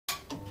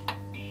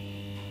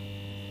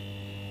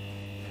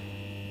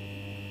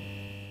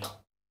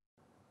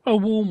A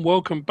warm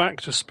welcome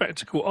back to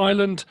Spectacle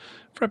Island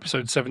for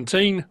episode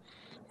 17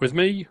 with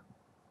me,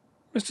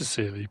 Mr.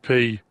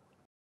 CLEP.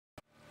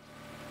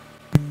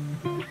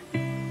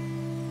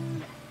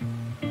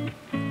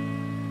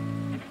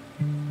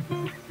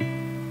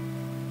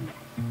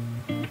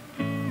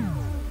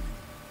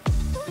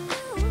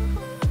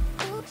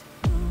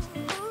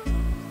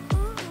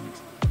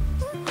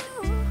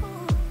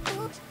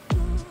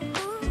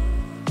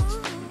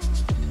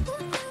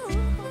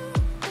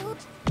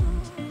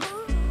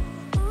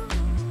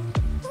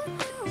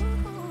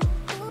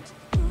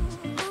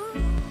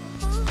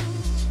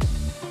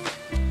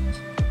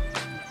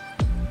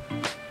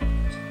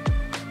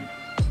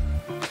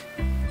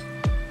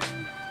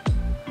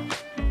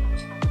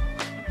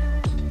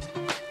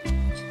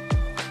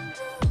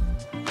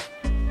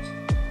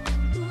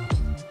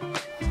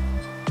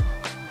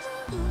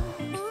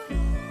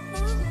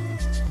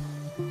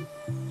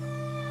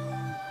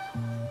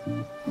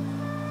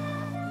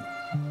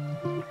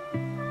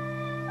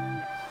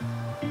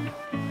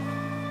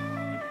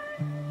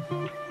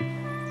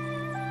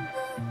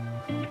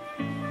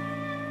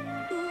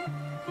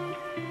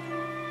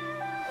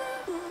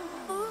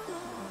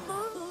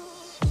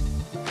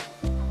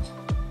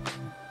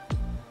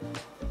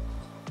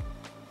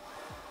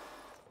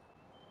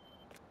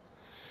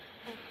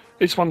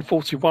 It's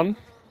 1:41.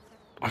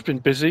 I've been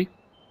busy,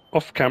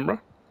 off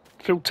camera.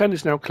 Field 10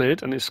 is now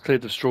cleared, and it's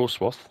cleared of straw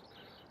swath.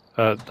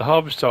 The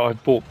harvester I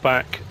bought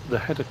back, the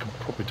header could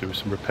probably do with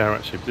some repair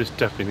actually, but this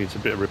definitely needs a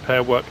bit of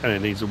repair work and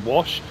it needs a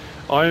wash.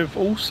 I've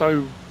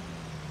also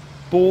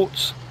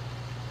bought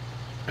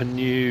a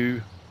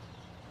new,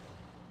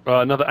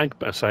 another egg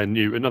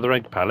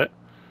pallet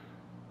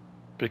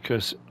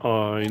because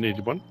I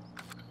needed one.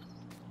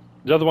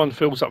 The other one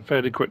fills up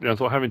fairly quickly. I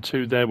thought having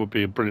two there would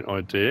be a brilliant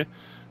idea.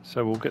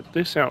 So we'll get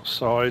this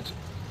outside.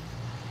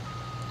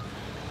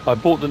 I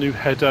bought the new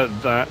header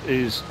that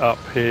is up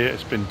here.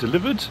 It's been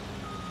delivered.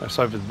 That's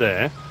over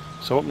there.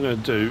 So what I'm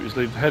going to do is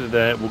leave the header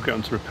there. We'll get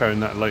on to repairing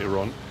that later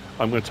on.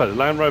 I'm going to take the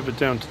Land Rover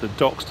down to the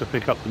docks to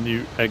pick up the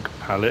new egg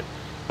pallet,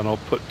 and I'll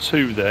put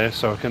two there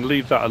so I can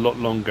leave that a lot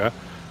longer.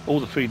 All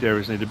the feed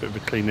areas need a bit of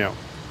a clean out,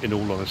 in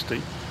all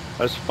honesty.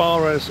 As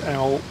far as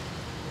our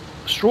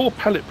straw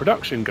pellet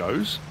production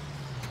goes,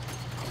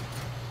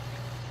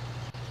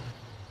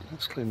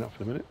 let's clean that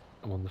for a minute.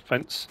 I'm on the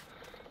fence.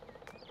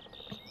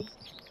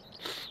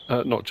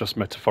 Not just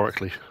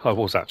metaphorically, I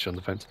was actually on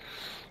the fence.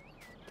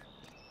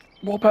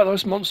 What about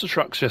those monster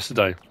trucks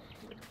yesterday?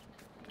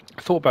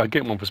 I thought about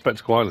getting one for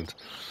Spectacle Island.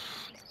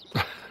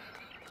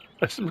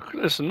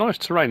 There's some nice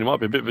terrain. It might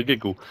be a bit of a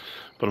giggle,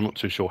 but I'm not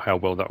too sure how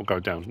well that will go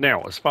down.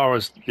 Now, as far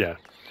as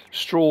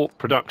straw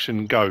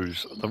production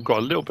goes, I've got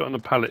a little bit on the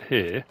pallet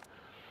here,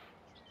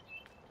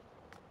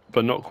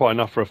 but not quite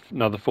enough for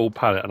another full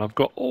pallet. And I've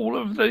got all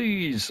of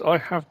these. I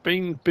have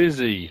been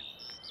busy.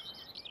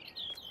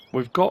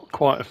 We've got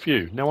quite a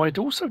few. Now, I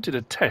also did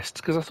a test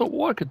because I thought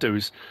what I could do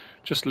is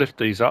just lift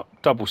these up,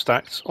 double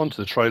stacked, onto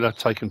the trailer,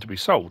 take them to be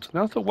sold.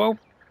 Now I thought, well,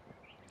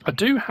 I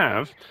do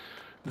have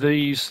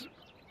these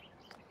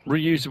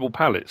reusable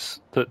pallets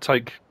that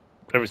take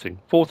everything,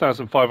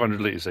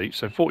 4,500 litres each,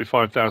 so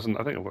 45,000,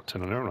 I think I've got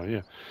 10 on there, haven't I?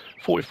 Yeah,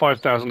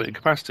 45,000 litre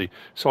capacity.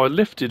 So I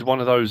lifted one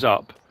of those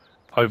up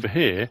over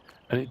here,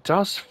 and it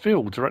does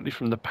fill directly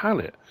from the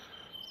pallet.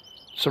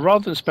 So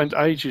rather than spend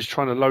ages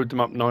trying to load them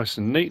up nice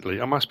and neatly,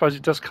 I suppose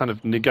it does kind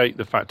of negate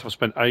the fact I've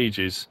spent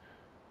ages.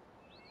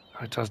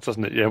 It does,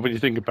 doesn't it? Yeah, when you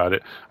think about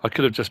it, I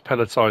could have just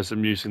pelletized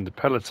them using the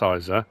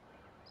pelletizer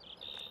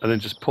and then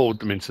just poured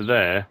them into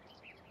there.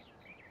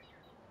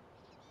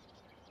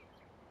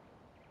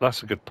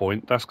 That's a good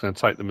point. That's going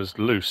to take them as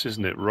loose,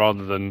 isn't it?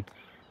 Rather than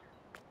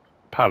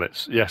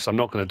pallets. Yes, I'm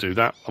not going to do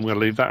that. I'm going to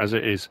leave that as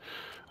it is.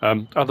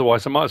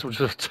 Otherwise, I might as well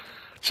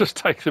just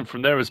take them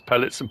from there as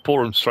pellets and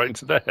pour them straight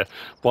into there.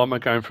 Why am I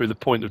going through the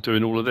point of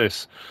doing all of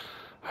this?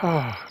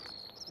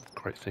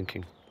 Great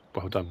thinking.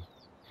 Well done.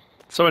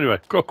 So anyway,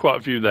 got quite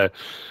a few there.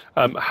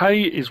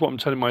 Hay is what I'm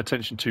turning my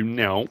attention to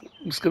now.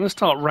 It's going to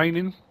start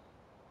raining.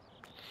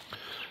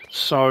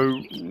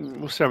 So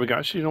we'll see how we go.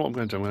 Actually, you know what I'm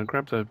going to do? I'm going to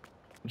grab the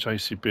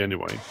JCB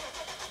anyway.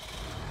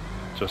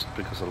 Just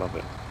because I love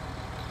it.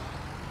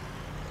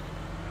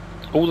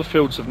 All the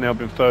fields have now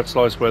been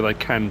fertilised where they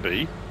can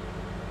be.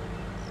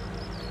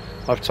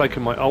 I've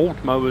taken my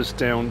old mowers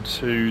down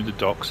to the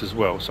docks as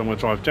well. So I'm going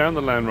to drive down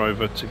the Land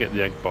Rover to get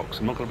the egg box.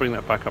 I'm not going to bring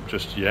that back up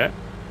just yet.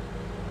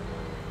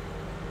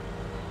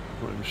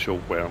 I'm not even sure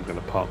where I'm going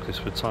to park this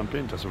for the time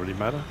being. Doesn't really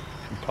matter.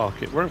 We can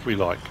park it wherever we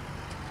like.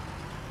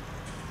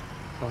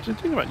 I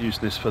didn't think about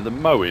using this for the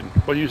mowing.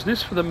 Well, use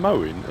this for the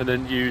mowing and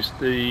then use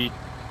the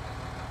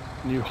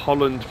New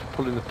Holland for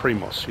pulling the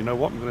Primos. You know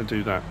what? I'm going to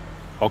do that.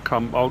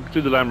 I'll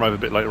do the Land Rover a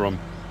bit later on.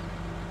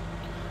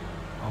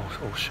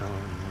 Oh, shall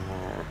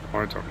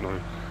I don't know.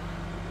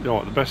 You know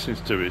what? The best thing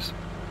to do is,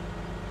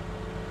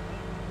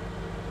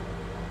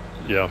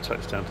 I'll take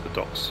this down to the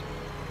docks.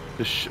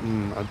 This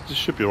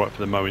should be alright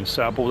for the mowing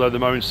setup. Although the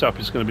mowing setup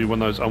is going to be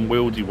one of those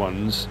unwieldy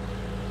ones.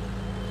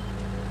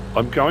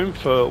 I'm going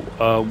for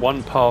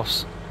one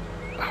pass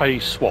hay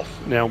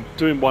swath. Now,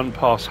 doing one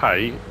pass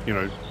hay, you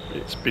know,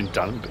 it's been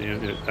done,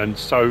 and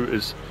so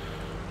is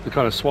the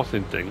kind of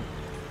swathing thing.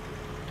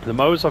 The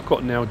mowers I've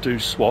got now do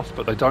swath,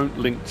 but they don't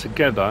link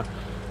together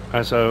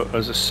as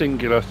a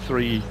singular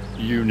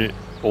 3-unit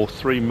or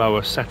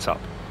 3-mower setup.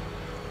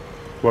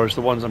 Whereas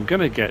the ones I'm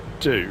going to get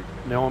do.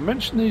 Now, I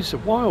mentioned these a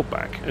while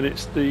back, and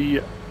it's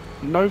the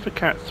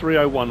Novacat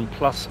 301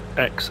 Plus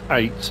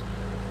X8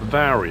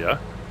 Varia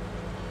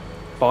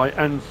by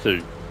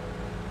Anthu.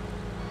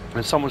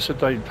 And someone said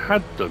they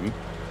had them,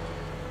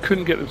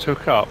 couldn't get them to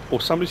hook up,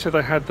 or somebody said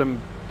they had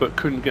them but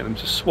couldn't get them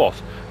to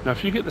swath. Now,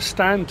 if you get the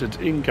standard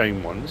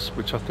in-game ones,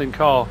 which I think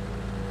are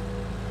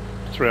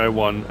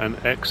 301 and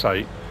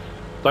X8,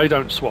 they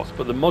don't swath,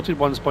 but the modded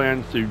ones by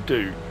Anthu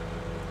do.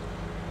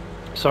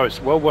 So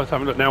it's well worth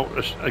having a look. Now,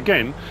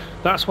 again,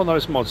 that's one of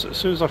those mods that as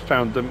soon as I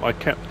found them, I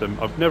kept them.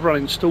 I've never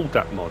uninstalled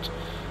that mod.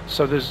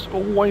 So there's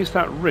always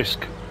that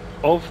risk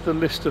of the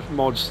list of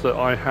mods that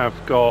I have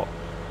got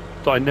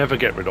that I never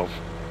get rid of.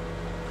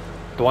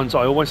 The ones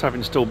I always have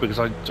installed because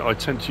I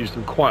tend to use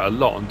them quite a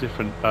lot on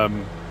different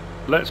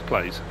Let's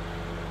Plays.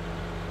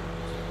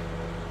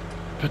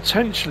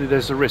 Potentially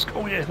there's a risk.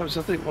 Oh yeah, that was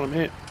the thing while I'm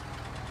here.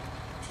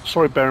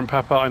 Sorry, Bear and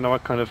Papa, I know I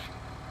kind of...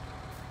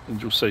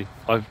 And you'll see.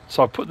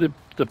 So I put the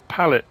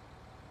pallet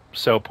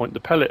sell point, the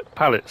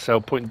pallet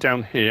sell point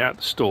down here at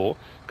the store,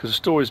 because the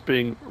store is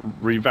being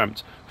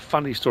revamped.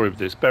 Funny story with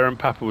this. Bear and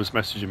Papa was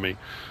messaging me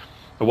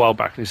a while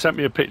back, and he sent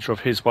me a picture of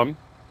his one,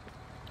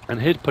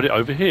 and he'd put it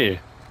over here.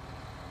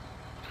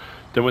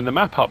 Then when the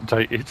map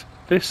updated,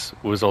 this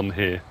was on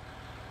here.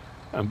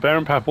 And Bear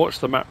and Pap watched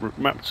the map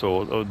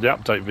tour, or the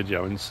update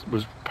video, and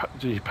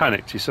he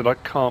panicked. He said, I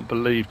can't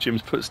believe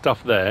Jim's put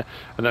stuff there,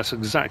 and that's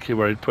exactly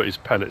where he'd put his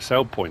pellet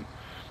sell point.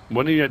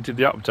 When he did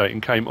the update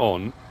and came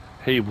on,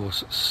 he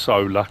was so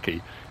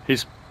lucky.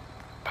 His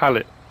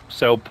pallet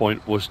sell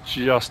point was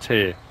just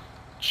here,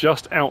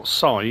 just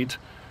outside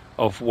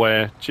of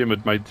where Jim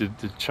had made the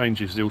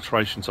changes, the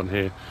alterations on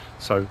here.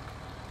 So,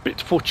 a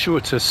bit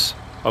fortuitous,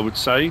 I would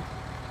say.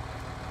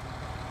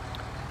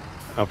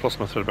 I've lost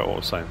my thread about what I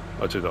was saying.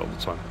 I do that all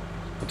the time.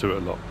 I do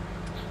it a lot.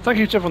 Thank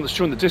you to everyone that's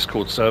joined the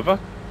Discord server.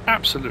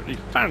 Absolutely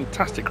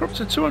fantastic. We're up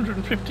to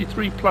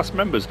 253 plus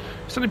members.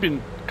 It's only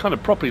been kind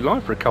of properly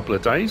live for a couple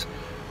of days.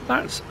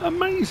 That's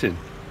amazing.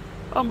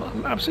 I'm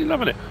absolutely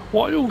loving it.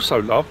 What I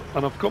also love,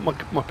 and I've got my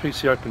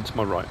PC open to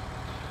my right,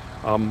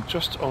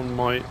 just on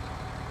my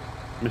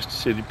Mr.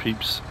 Silly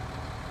Peeps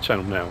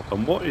channel now.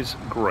 And what is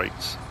great,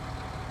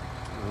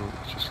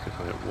 let's just click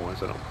on it. Why is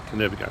that not working?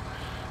 There we go.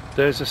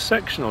 There's a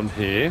section on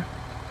here,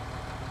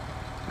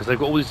 because they've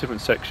got all these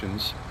different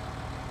sections,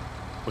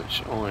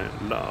 which I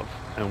love.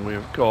 And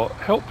we've got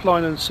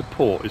helpline and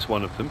support is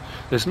one of them.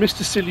 There's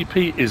Mr. Silly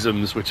P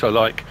isms, which I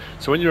like.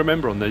 So when you're a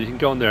member on there, you can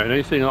go on there, and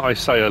anything that I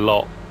say a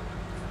lot,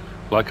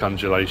 like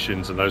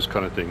undulations and those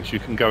kind of things, you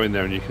can go in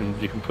there and you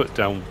can put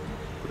down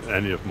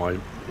any of my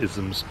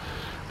isms.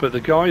 But the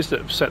guys that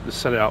have set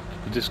it up,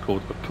 the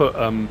Discord, have put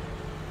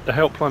the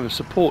helpline and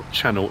support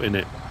channel in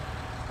it,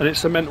 and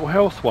it's a mental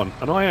health one,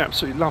 and I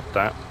absolutely love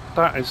that.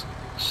 That is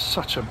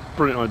such a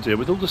brilliant idea,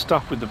 with all the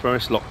stuff with the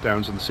various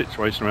lockdowns and the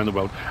situation around the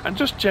world, and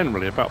just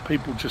generally about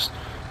people just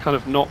kind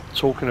of not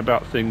talking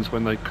about things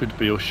when they could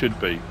be or should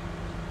be.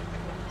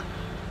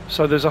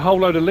 So there's a whole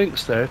load of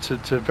links there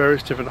to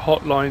various different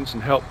hotlines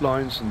and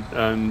helplines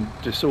and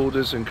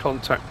disorders and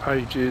contact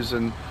pages,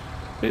 and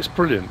it's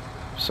brilliant.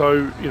 So,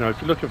 you know,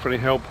 if you're looking for any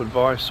help,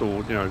 advice,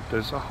 or, you know,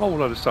 there's a whole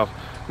load of stuff.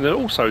 And then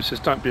also it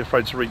says don't be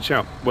afraid to reach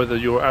out, whether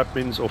you're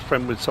admins or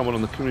friend with someone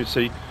on the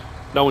community.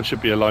 No one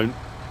should be alone.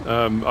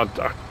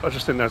 I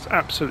just think that's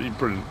absolutely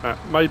brilliant.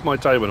 That made my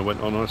day when I went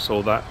on and I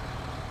saw that.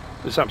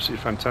 It's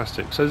absolutely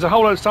fantastic. So there's a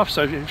whole load of stuff.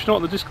 So if you're not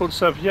on the Discord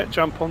server yet,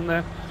 jump on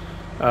there.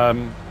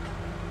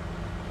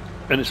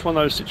 And it's one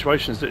of those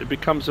situations that it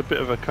becomes a bit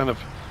of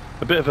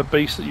a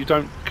beast that you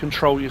don't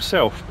control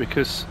yourself,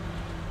 because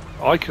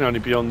I can only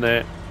be on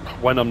there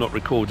when I'm not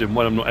recording,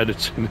 when I'm not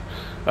editing,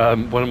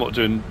 when I'm not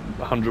doing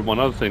 101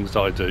 other things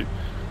that I do.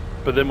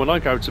 But then when I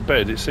go to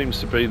bed, it seems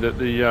to be that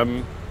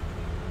the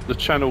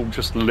channel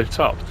just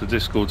lit up, the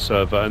Discord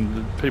server, and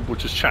the people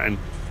just chatting.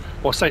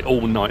 Well, I say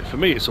all night. For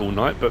me it's all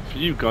night, but for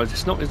you guys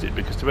it's not, is it?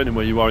 Because depending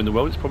where you are in the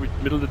world, it's probably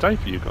middle of the day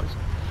for you guys.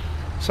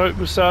 So it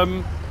was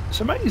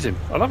it's amazing.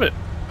 I love it.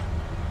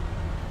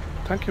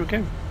 Thank you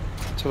again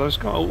to those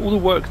guys. All the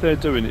work they're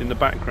doing in the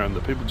background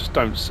that people just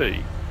don't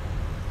see,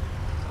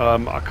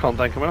 I can't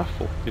thank them enough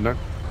for. You know,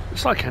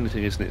 it's like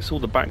anything, isn't it? It's all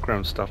the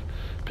background stuff.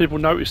 People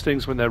notice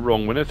things when they're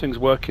wrong. When everything's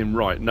working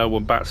right, no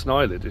one bats an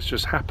eyelid. It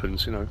just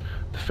happens, you know.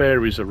 The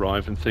fairies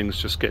arrive and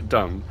things just get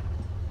done.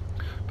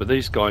 But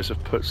these guys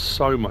have put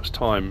so much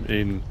time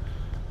in,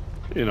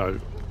 you know,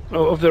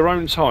 of their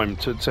own time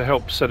to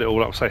help set it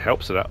all up. Say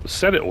help set it up,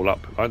 set it all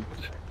up.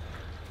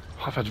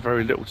 I've had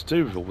very little to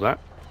do with all that.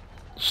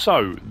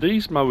 So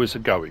these mowers are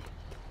going.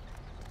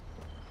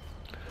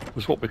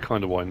 Was what we're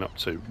kind of winding up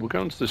to. We're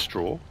going to the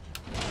straw.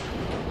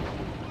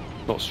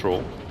 Not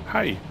straw.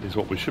 Hay is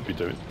what we should be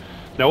doing.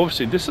 Now,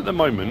 obviously, this at the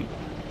moment,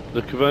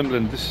 this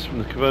is from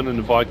the Cavernan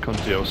and Vicon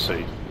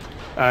DLC,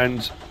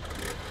 and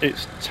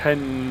it's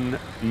 10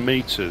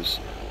 meters.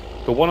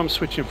 The one I'm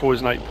switching for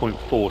is an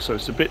 8.4, so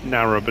it's a bit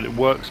narrower, but it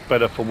works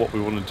better for what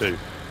we want to do.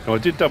 Now I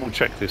did double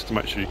check this to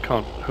make sure you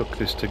can't hook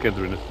this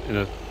together in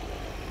a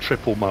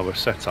triple mower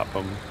setup.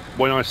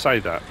 When I say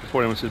that,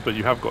 before anyone says, but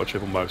you have got a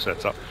triple mower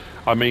setup,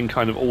 I mean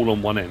kind of all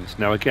on one end.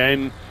 Now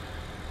again,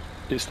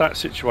 it's that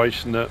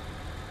situation that,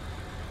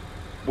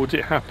 would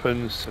it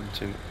happen?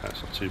 17,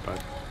 that's not too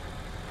bad.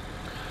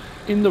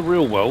 In the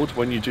real world,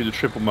 when you do the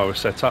triple mower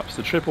setups,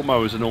 the triple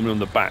mowers are normally on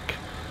the back,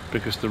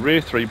 because the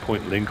rear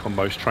 3-point link on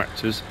most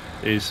tractors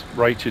is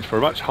rated for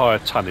a much higher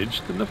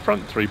tonnage than the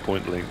front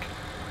 3-point link.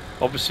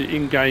 Obviously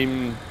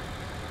in-game,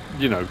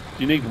 you know,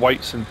 you need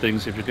weights and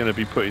things if you're going to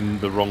be putting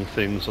the wrong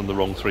things on the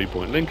wrong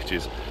 3-point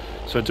linkages.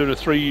 So doing a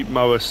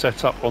 3-mower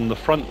setup on the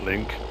front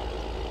link,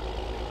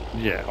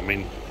 yeah, I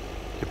mean,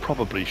 you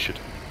probably should.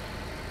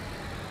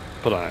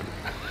 But I am.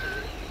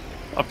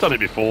 I've done it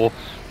before,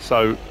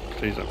 so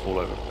please don't fall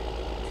over.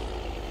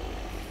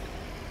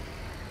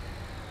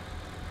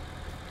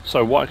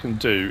 So what I can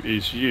do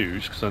is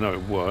use, because I know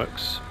it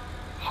works,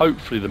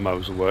 hopefully the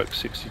mowers will work,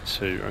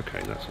 62,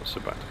 okay, that's not so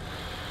bad.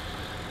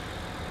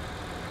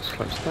 Let's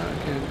close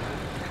that again,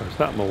 close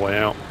that on my way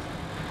out.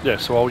 Yeah,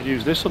 so I'll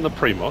use this on the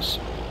Primos,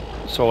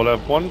 so I'll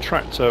have one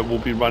tractor will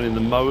be running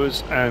the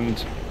mowers and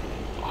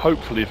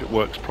hopefully, if it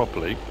works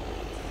properly,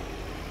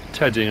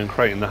 tedding and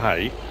crating the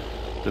hay.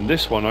 Then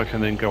this one I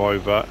can then go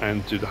over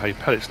and do the hay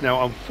pellets.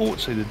 Now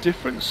unfortunately the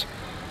difference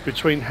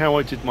between how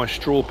I did my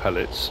straw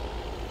pellets,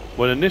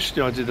 when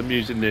initially I did them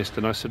using this,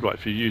 then I said, right,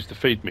 if you use the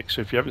feed mix,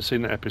 so if you haven't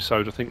seen that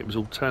episode, I think it was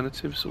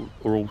alternatives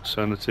or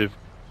alternative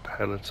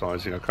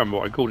pelletizing, I can't remember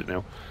what I called it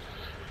now,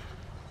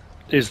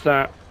 is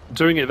that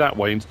doing it that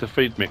way into the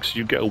feed mix,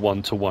 you get a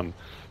 1-to-1.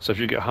 So if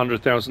you get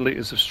 100,000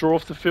 litres of straw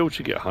off the field,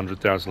 you get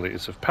 100,000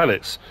 litres of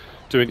pellets.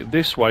 Doing it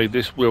this way,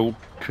 this will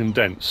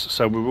condense,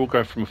 so we will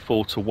go from a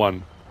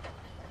 4-to-1.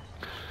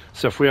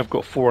 So if we have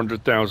got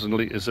 400,000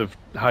 litres of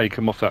hay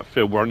come off that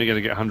field, we're only going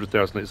to get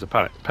 100,000 litres of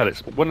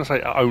pellets. But when I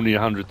say only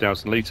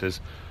 100,000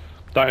 litres,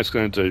 that is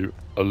going to do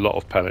a lot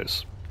of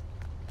pellets.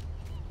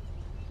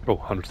 Oh,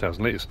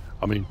 100,000 litres.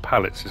 I mean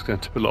pallets. It's going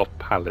to do a lot of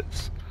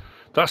pallets.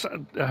 That's,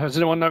 has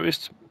anyone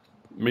noticed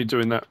me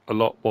doing that a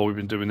lot while we've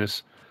been doing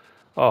this?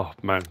 Oh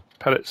man,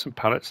 pellets and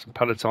pallets and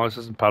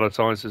palletizers and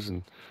palletizers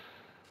and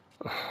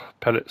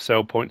pellet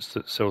sell points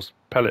that sells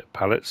pellet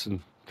pallets,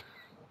 and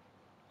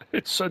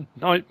it's a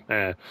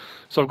nightmare.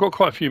 So I've got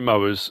quite a few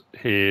mowers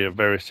here,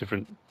 various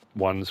different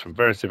ones from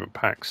various different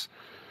packs,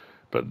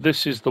 but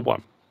this is the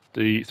one,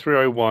 the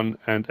 301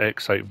 and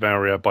X8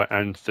 Varia by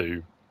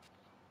Anthu.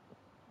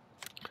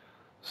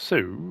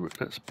 So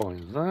let's buy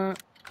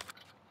that,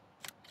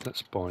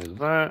 let's buy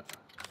that,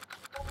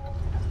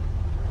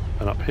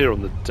 and up here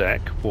on the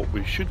deck what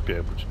we should be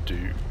able to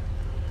do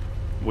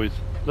with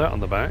that on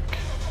the back.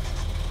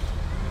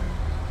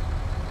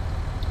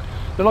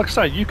 Now, like I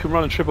say, you can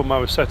run a triple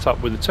mower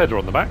setup with a tedder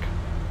on the back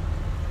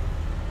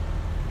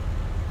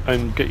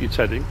and get your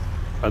tedding,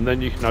 and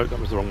then you can, no, that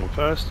was the wrong one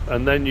first,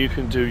 and then you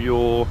can do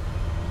your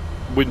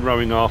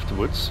windrowing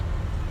afterwards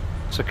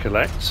to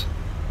collect.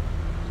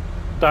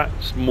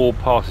 That's more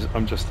passes.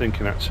 I'm just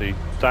thinking actually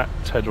that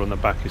tedder on the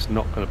back is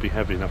not going to be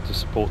heavy enough to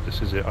support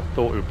this, is it? I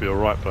thought it would be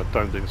alright, but I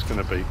don't think it's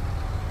going to be.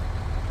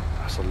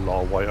 That's a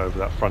lot of weight over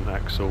that front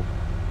axle.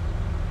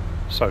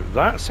 So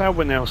that's how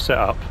we're now set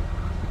up.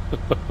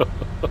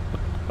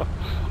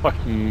 I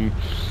can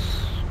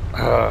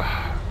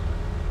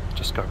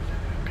just go with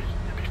it.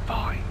 It'll be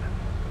fine.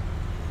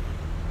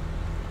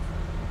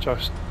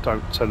 Just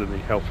don't tell any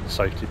health and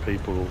safety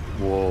people.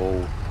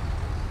 Whoa.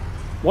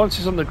 Once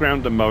it's on the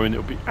ground and mowing,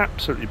 it'll be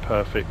absolutely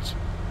perfect.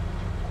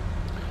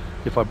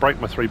 If I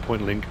break my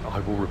 3-point link, I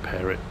will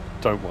repair it.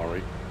 Don't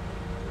worry.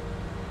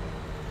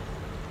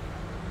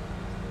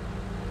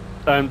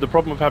 And the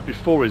problem I've had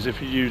before is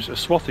if you use a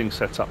swathing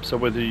setup, so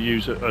whether you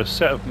use a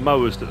set of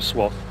mowers that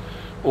swath,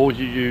 or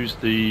you use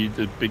the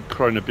big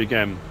Krona Big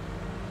M,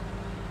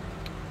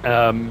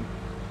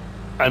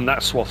 and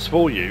that swaths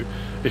for you,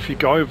 if you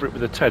go over it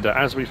with a tedder,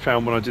 as we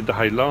found when I did the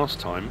hay last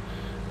time,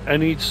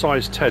 any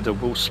size tedder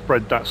will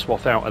spread that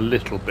swath out a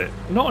little bit.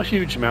 Not a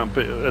huge amount,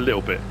 but a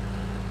little bit.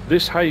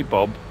 This hay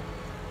bob,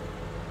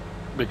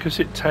 because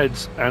it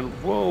teds and...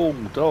 Whoa,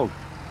 dog.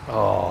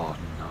 Oh,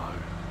 no.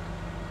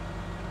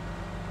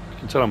 You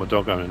can tell I'm a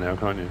dog owner now,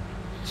 can't you?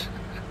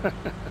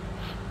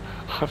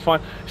 I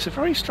find it's a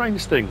very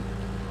strange thing.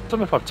 I don't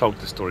know if I've told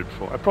this story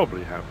before. I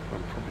probably have.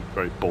 I'm probably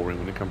very boring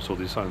when it comes to all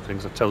these kind of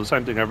things. I tell the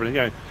same thing over and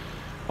again.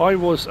 I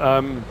was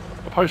a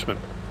postman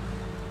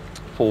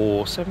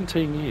for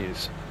 17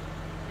 years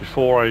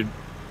before I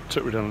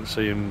took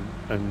redundancy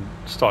and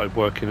started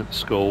working at the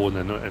school, and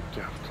then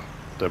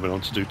went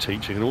on to do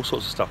teaching and all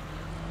sorts of stuff.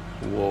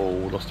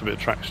 Whoa, lost a bit of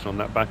traction on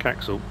that back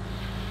axle.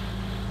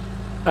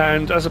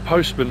 And as a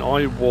postman,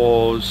 I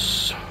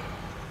was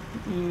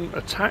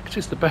attacked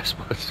is the best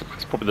word.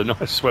 It's probably the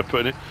nicest way of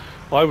putting it.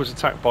 I was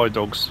attacked by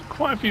dogs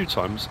quite a few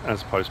times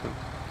as a postman,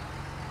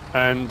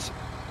 and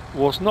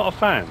was not a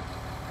fan,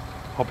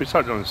 I'll be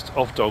totally honest,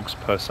 of dogs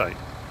per se.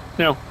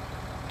 Now,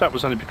 that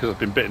was only because I've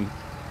been bitten.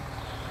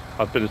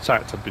 I'd been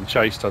attacked, I'd been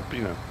chased, I'd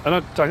been, you know,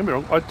 and don't get me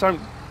wrong, I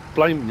don't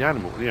blame the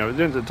animal. You know, at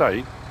the end of the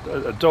day,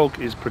 a dog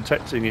is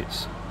protecting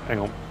its. Hang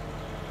on,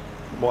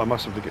 what I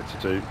mustn't forget to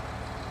do.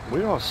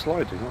 We are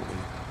sliding, aren't we?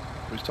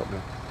 We stop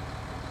now.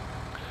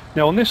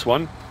 Now on this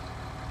one,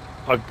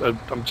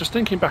 I'm just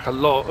thinking back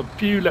a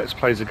few Let's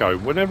Plays ago,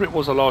 whenever it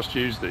was I last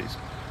used these.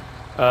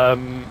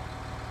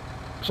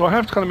 So I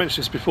have kind of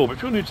mentioned this before, but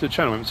if you're new to the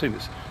channel and haven't seen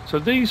this, so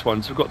these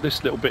ones have got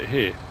this little bit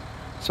here.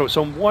 So it's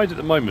on wide at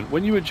the moment.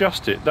 When you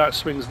adjust it, that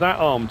swings that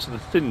arm to the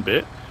thin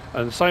bit,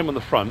 and the same on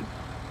the front,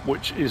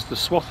 which is the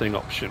swathing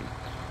option.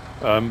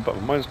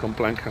 But mine's gone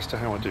blank as to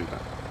how I do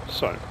that.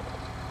 So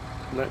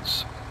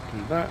let's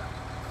do that.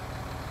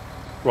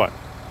 Right,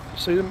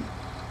 see them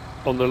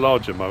on the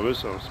larger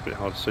mowers? Oh, it's a bit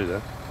hard to see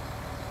there.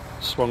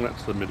 Swung that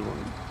to the middle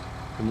one,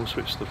 and we'll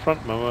switch to the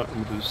front mower, and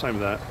we'll do the same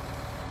with that.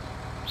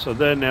 So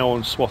they're now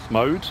on swath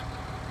mode.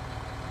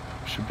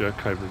 Should be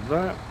okay with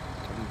that.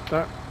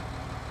 That.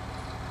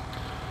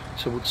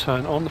 So we'll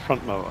turn on the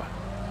front mower.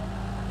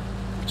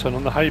 We'll turn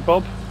on the hay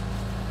bob.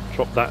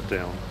 Drop that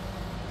down.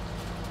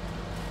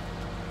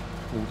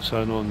 We'll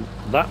turn on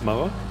that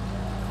mower.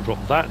 We'll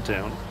drop that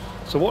down.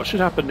 So what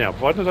should happen now?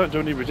 Provided I don't do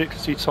any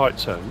ridiculously tight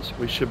turns,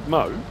 we should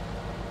mow.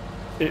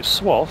 It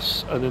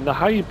swaths, and then the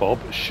hay bob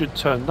should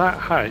turn that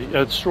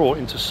hay straw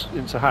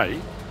into hay.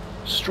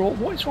 Straw?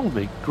 What is wrong with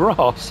me?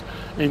 Grass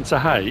into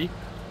hay,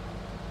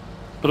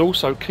 but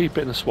also keep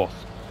it in a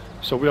swath.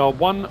 So we are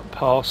one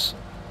pass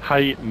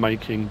hay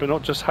making, but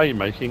not just hay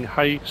making,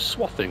 hay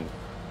swathing.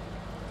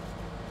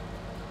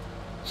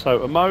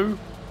 So a mow,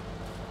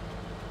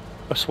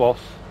 a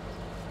swath,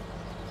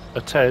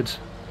 a ted,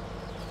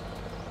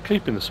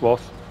 keeping the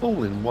swath,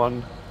 all in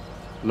one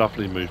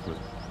lovely movement.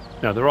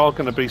 Now there are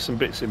going to be some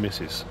bits it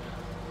misses,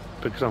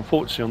 because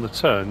unfortunately on the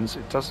turns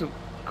it doesn't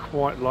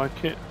quite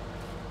like it.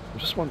 I'm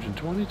just wondering,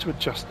 do I need to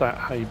adjust that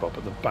hay bob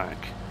at the back?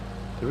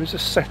 There is a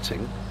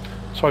setting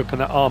to open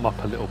that arm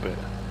up a little bit.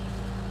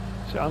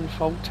 Is it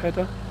unfold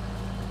tedder?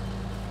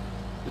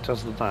 It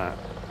does that.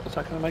 Is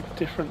that going to make a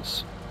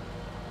difference?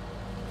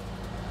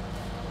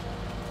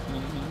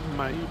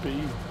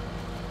 Maybe.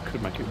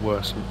 Could make it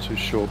worse, I'm not too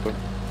sure, but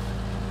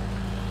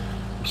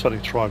I'm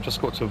starting to try. I've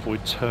just got to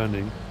avoid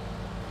turning.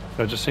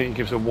 I just think it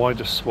gives a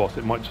wider swath.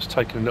 It might just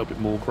take in a little bit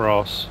more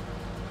grass.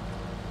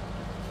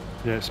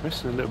 Yeah, it's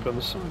missing a little bit on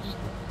the side, isn't it?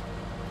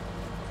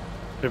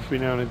 Every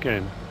now and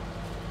again.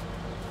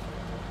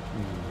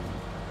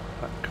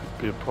 That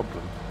could be a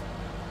problem.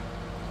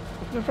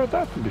 I've never had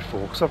that happen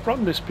before, because I've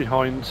run this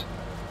behind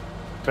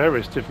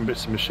various different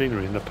bits of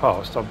machinery in the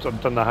past. I've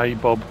done the hay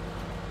bob.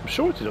 I'm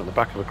sure I did it on the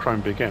back of a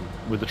Chrome Big M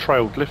with a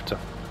trailed lifter,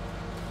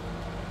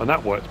 and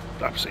that worked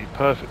absolutely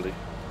perfectly.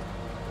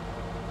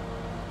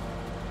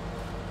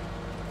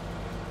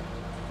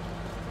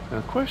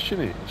 Now the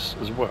question is,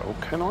 as well,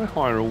 can I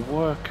hire a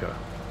worker?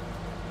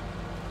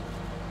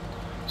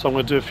 So I'm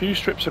going to do a few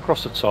strips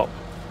across the top,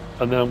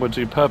 and then I'm going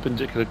to do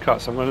perpendicular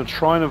cuts. I'm going to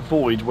try and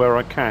avoid, where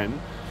I can,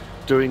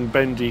 doing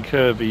bendy,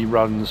 curvy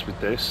runs with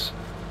this.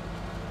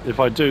 If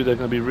I do, they're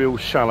going to be real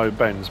shallow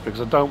bends, because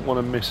I don't want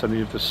to miss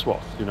any of the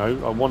swath, you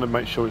know. I want to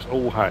make sure it's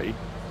all hay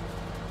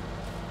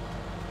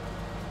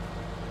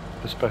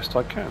as best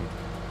I can.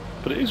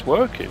 But it is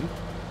working.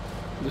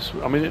 This,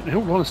 I mean, in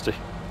all honesty,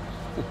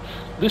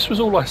 this was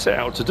all I set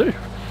out to do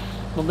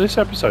on this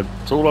episode.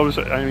 It's all I was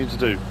aiming to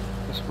do.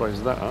 Let's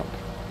raise that up.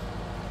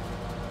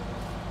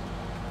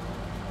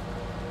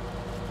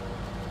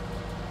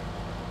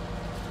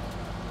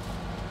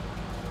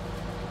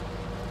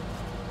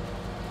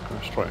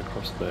 Straight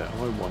across there.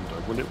 I wonder,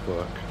 will it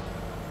work?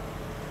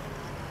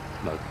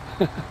 No.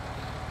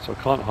 So I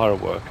can't hire a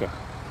worker.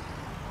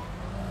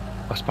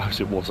 I suppose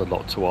it was a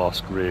lot to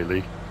ask,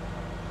 really.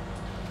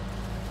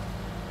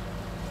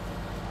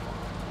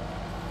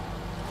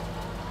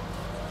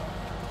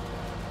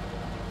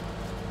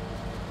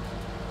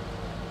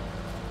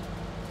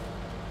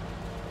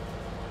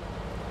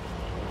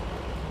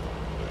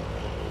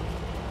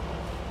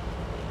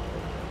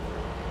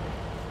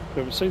 We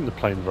haven't seen the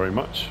plane very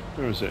much.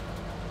 Where is it?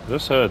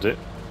 Just heard it.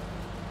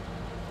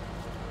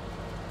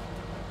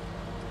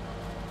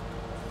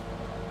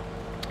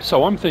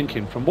 So I'm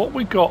thinking, from what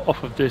we got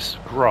off of this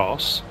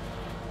grass,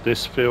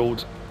 this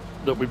field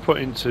that we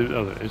put into,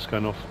 oh, it's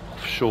going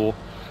offshore.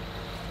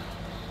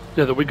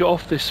 Yeah, that we got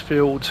off this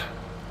field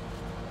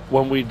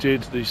when we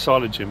did the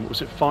silaging.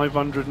 Was it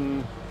 500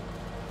 and,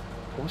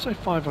 I want to say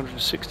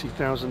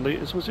 560,000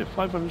 litres? Was it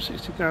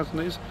 560,000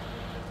 litres?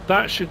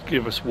 That should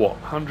give us what,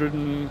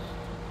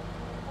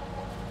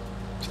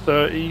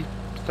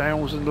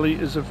 130,000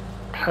 litres of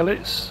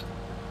pellets?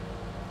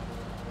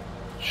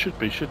 Should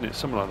be, shouldn't it?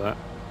 Something like that.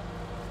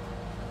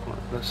 Right,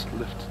 let's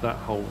lift that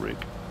whole rig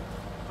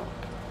up.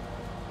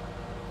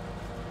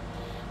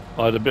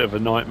 I had a bit of a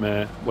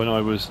nightmare when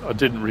I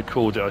didn't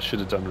record it. I should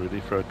have done,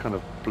 really, for a kind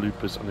of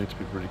bloopers. I need to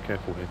be really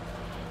careful here.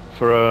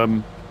 For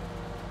an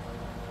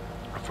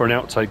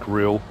outtake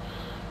reel,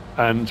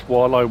 and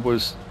while I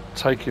was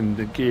taking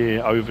the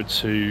gear over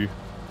to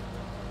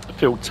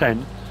field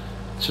 10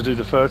 to do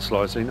the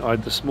fertilising, I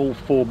had the small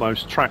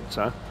foremost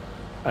tractor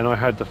and I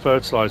had the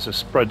fertiliser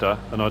spreader,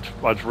 and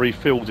I'd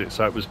refilled it,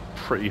 so it was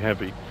pretty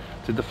heavy.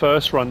 Did the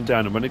first run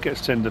down, and when it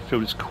gets to the end of the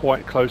field, it's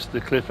quite close to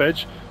the cliff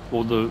edge.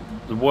 Well, the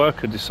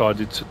worker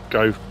decided to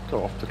go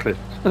off the cliff,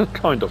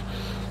 kind of.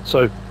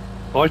 So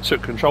I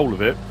took control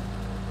of it,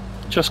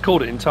 just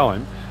caught it in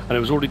time, and it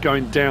was already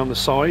going down the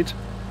side.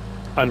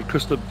 And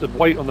because the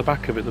weight on the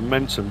back of it, the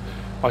momentum,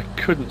 I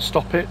couldn't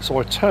stop it, so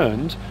I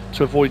turned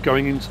to avoid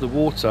going into the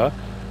water,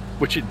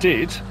 which it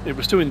did. It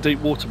was still in deep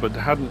water, but it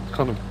hadn't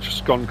kind of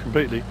just gone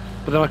completely.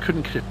 But then I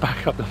couldn't get it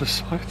back up the other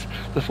side.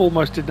 The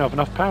almost didn't have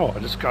enough power.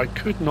 I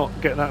could not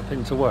get that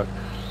thing to work.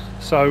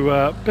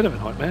 So bit of a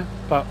nightmare,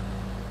 but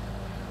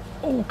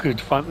all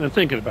good fun. And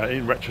thinking about it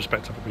in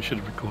retrospect, I probably should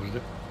have recorded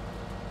it.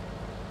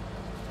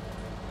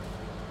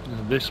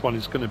 And this one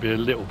is going to be a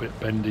little bit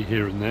bendy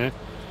here and there,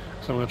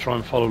 so I'm going to try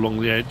and follow along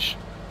the edge.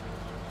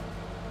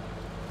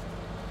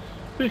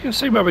 But you can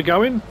see where we're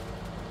going.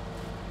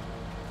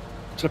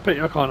 It's a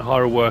pity I can't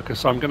hire a worker,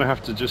 so I'm going to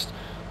have to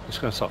it's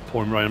going to start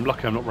pouring rain. I'm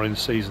lucky I'm not running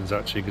seasons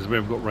actually, because we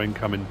haven't got rain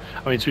coming.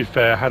 I mean, to be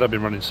fair, had I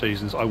been running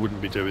seasons, I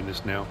wouldn't be doing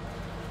this now.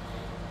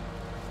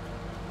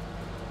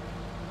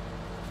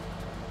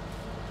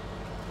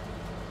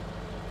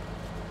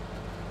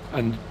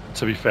 And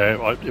to be fair,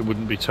 it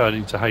wouldn't be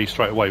turning to hay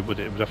straight away, would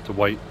it? It would have to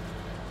wait,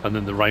 and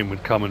then the rain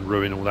would come and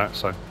ruin all that.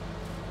 So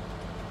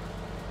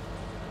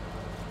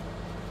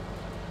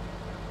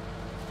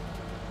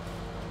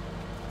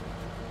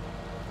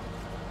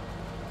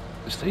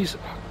it's these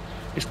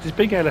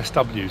big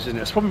LSWs, isn't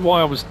it? It's probably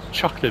why I was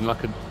chuckling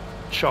like a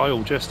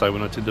child yesterday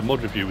when I did the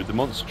mod review with the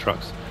monster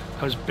trucks.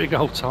 Those big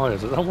old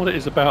tyres. I don't know what it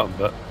is about them,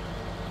 but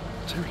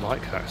I do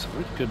like that. It's a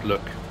really good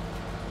look.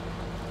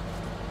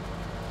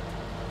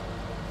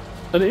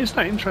 And it is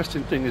that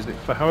interesting thing, isn't it,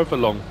 for however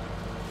long.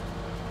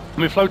 I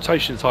mean,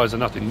 flotation tyres are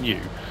nothing new,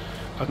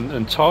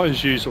 and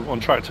tyres used on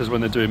tractors when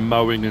they're doing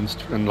mowing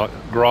and like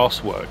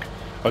grass work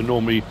are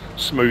normally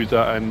smoother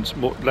and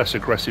less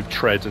aggressive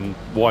tread and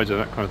wider,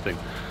 that kind of thing.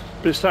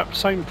 But it's that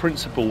same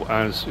principle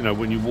as, you know,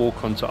 when you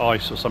walk onto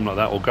ice or something like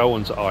that, or go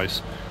onto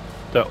ice,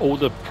 that all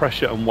the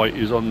pressure and weight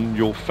is on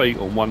your feet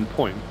on one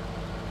point.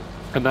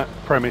 And that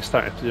premise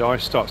that if the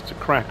ice starts to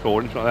crack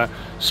or anything like that,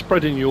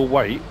 spreading your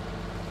weight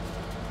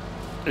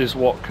is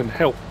what can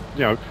help.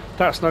 You know,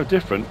 that's no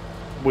different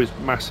with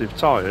massive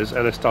tyres,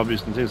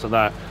 LSWs and things like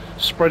that,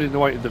 spreading the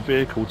weight of the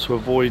vehicle to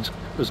avoid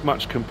as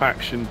much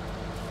compaction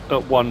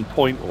at one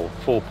point, or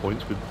 4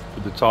 points with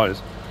the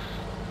tyres,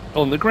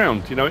 on the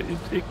ground. You know,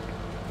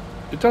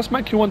 it does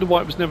make you wonder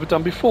why it was never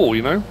done before,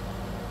 you know.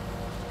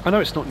 I know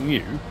it's not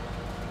new,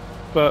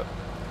 but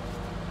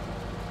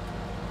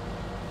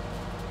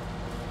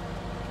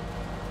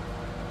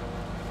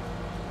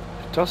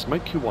it does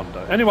make you wonder.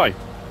 Anyway,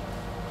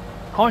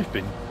 I've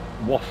been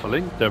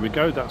waffling. There we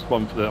go. That's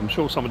one for the. I'm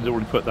sure somebody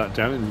already put that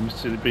down in the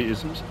Mississippi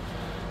isms.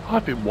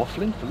 I've been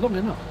waffling for long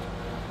enough.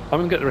 I'm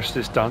going to get the rest of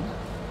this done.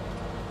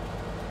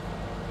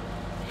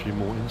 A few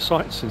more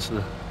insights into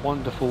the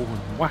wonderful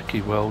and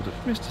wacky world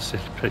of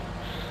Mississippi.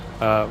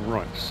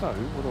 Right. So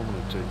what do I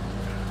want to do?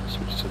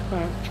 Switch to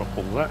that. Drop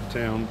all that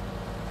down.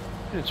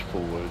 Edge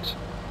forward.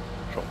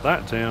 Drop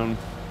that down.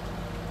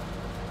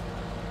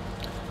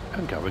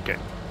 And go again.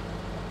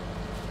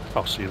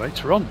 I'll see you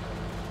later on.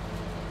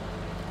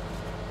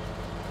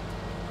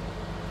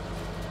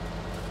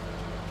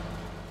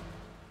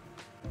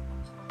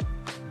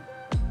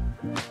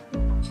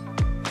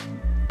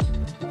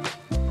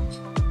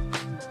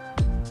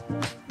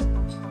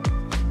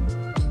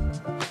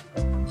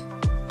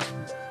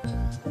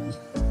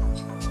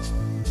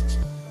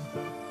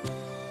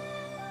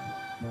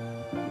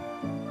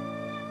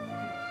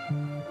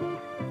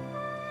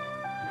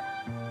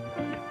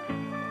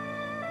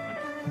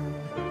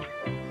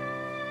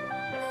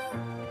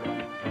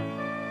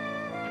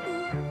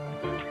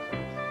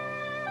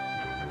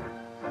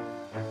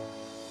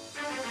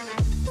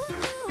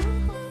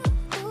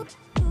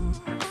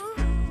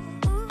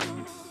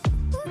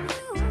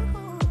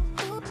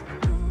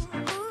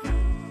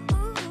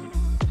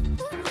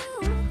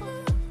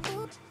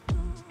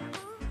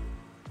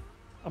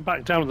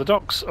 Back down at the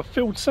docks.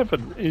 Field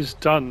 7 is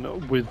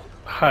done with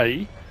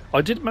hay.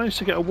 I did manage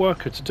to get a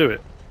worker to do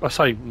it. I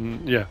say,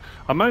 yeah,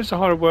 I managed to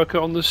hire a worker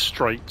on the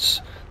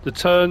straights. The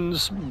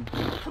turns,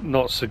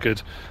 not so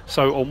good.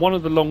 So on one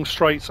of the long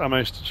straights, I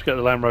managed to get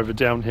the Land Rover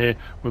down here.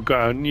 We've got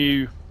our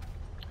new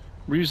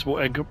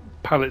reusable egg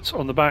pallets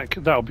on the back.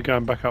 That'll be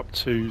going back up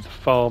to the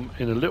farm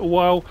in a little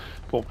while.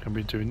 What we're going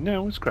to be doing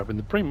now is grabbing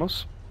the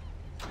Primos.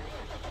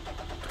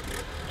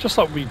 Just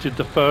like we did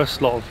the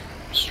first lot of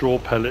straw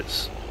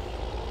pellets,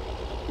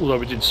 although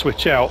we did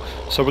switch out,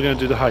 so we're going to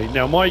do the hay.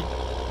 Now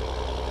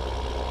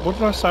what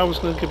did I say I was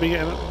going to be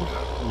getting?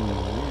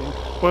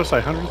 What did I say,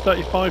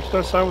 135 did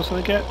I say I was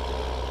going to get?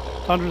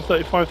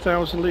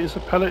 135,000 litres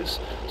of pellets.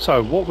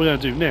 So what we're going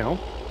to do now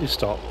is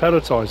start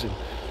pelletising.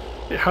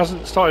 It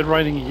hasn't started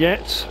raining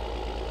yet.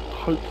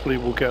 Hopefully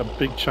we'll get a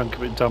big chunk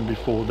of it done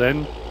before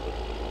then.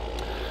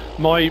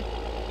 My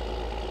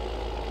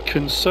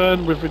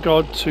concern with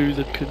regard to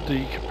the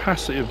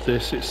capacity of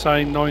this, it's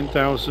saying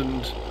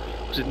 9,000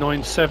 was it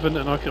 9.7,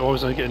 and I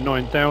was only getting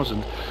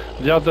 9,000.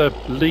 The other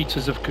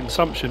litres of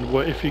consumption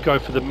were if you go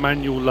for the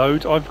manual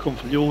load. I've gone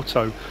for the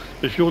auto.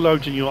 If you're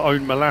loading your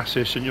own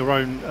molasses and your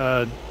own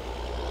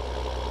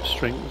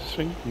string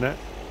net.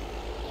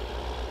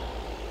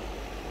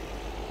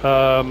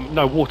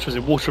 No, water is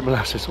it? Water and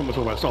molasses. What am I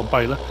talking about? It's not a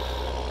baler.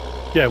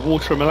 Yeah,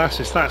 water and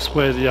molasses. That's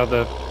where the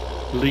other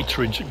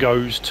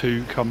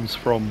literage comes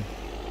from.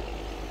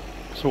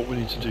 So what we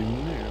need to do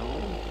now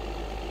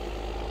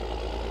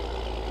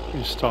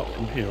is start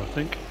from here, I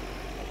think.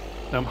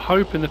 Now I'm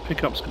hoping the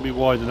pickup's going to be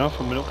wide enough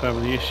and we're not going to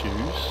have any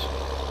issues.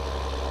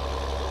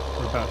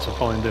 We're about to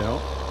find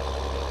out.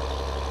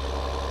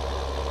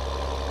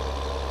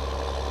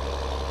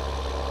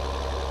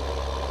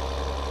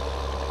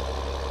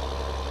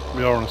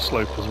 We are on a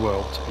slope as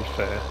well, to be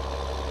fair.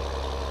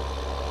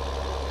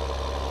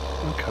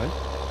 Okay.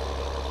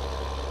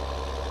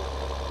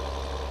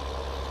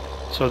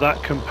 So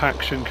that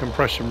compaction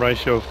compression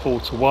ratio of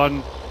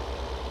 4:1,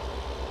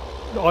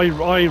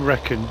 I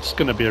reckon it's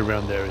going to be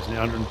around there, isn't it?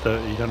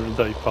 130,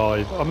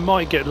 135. I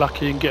might get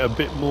lucky and get a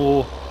bit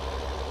more,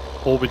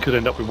 or we could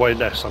end up with way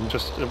less. I'm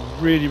just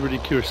really, really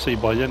curious to see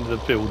by the end of the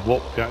build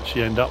what we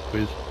actually end up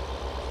with.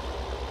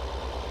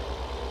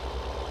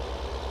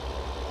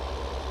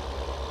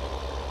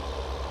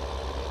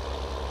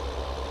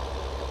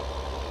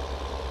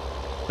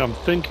 I'm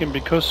thinking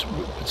because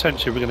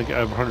potentially we're going to get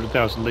over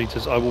 100,000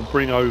 litres, I will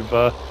bring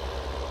over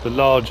the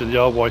larger, the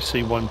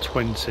RYC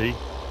 120,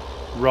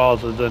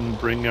 rather than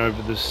bring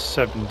over the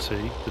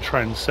 70, the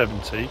Trans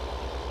 70,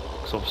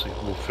 because obviously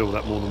we'll fill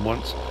that more than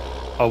once.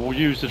 I will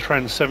use the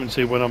Trans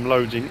 70 when I'm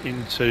loading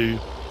into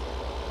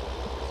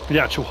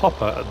the actual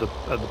hopper at the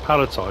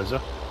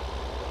palletizer,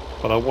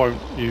 but I won't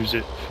use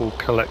it for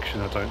collection,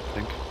 I don't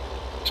think.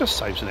 It just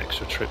saves an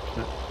extra trip,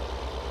 doesn't it?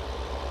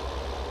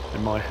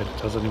 In my head it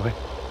does anyway.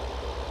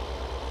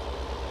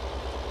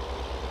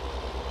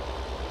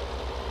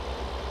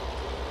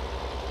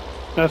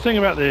 Now the thing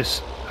about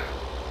this,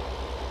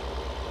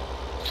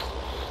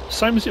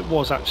 same as it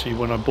was actually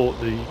when I bought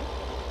the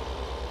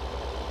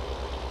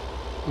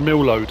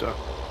mill loader,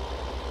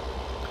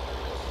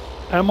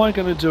 am I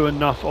going to do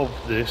enough of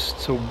this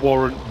to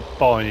warrant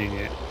buying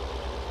it?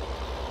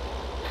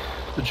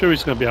 The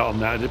jury's going to be out on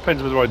that. It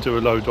depends whether I do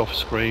a load off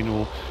screen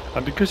or,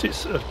 and because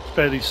it's a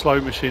fairly slow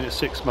machine at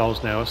 6 miles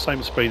an hour,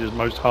 same speed as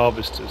most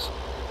harvesters,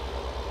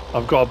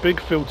 I've got a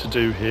big field to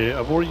do here.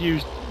 I've already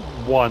used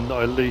one that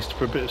I leased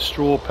for a bit of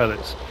straw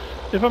pellets.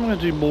 If I'm going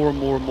to do more and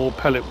more and more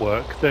pellet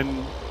work,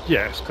 then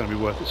yeah, it's going to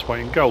be worth its weight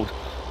in gold.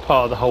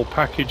 Part of the whole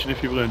package. And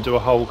if you're going to do a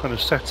whole kind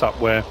of setup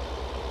where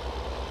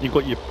you've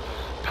got your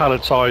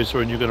palletizer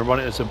and you're going to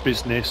run it as a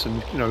business,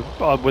 and you know,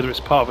 whether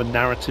it's part of a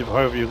narrative,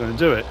 however you're going to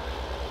do it,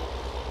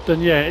 then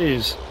yeah, it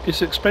is.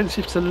 It's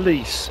expensive to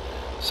lease.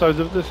 So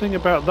the thing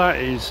about that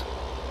is,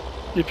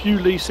 if you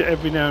lease it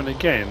every now and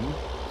again,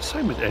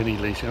 same with any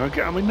leasing.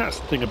 I mean, that's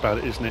the thing about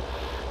it, isn't it?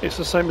 It's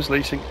the same as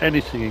leasing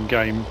anything in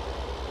game.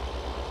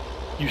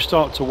 You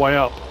start to weigh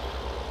up.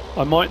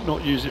 I might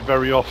not use it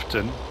very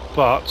often,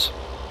 but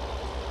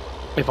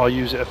if I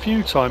use it a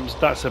few times,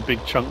 that's a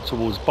big chunk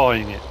towards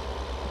buying it.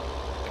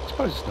 I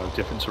suppose it's no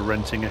different to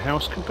renting a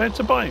house compared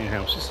to buying a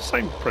house. It's the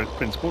same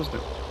principle, isn't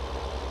it?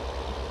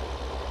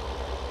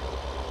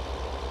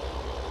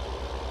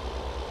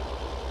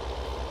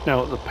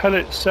 Now, the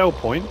pellet sell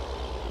point,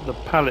 the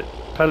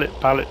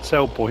pellet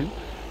sell point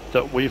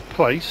that we've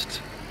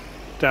placed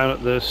down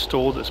at the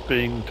store that's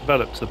being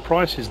developed, the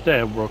prices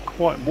there were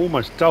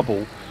almost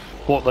double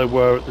what they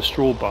were at the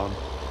straw barn.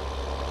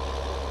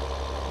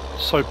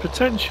 So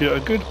potentially at a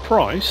good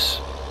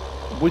price,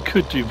 we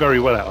could do very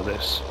well out of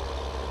this.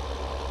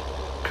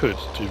 Could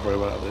do very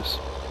well out of this.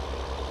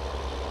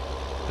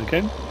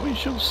 Again, we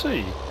shall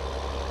see.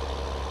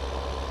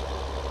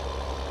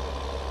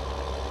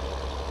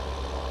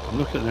 I'm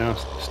looking at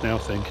this now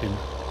thinking,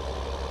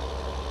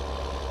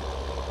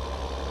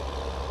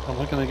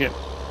 am I going to get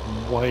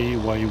way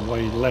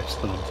less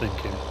than I'm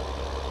thinking?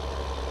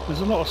 There's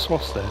a lot of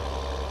swaths there.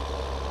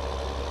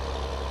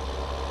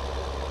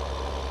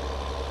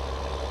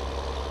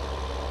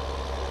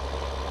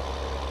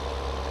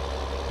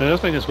 The other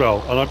thing as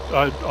well, and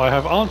I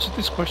have answered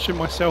this question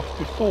myself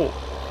before,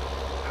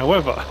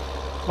 however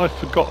I've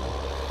forgotten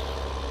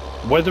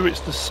whether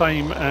it's the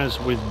same as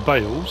with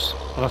bales,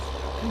 and I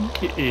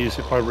think it is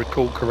if I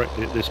recall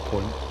correctly at this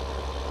point,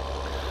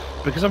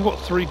 because I've got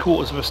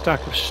 3/4 of a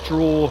stack of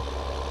straw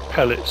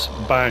pellets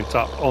bagged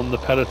up on the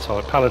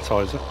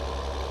palletizer.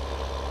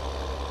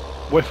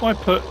 Well, if I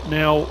put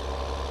now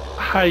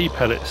hay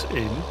pellets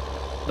in,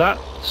 that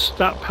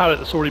pallet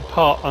that's already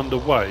part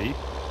underway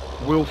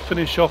will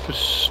finish off as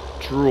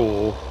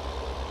straw,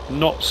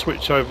 not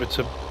switch over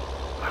to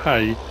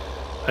hay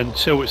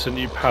until it's a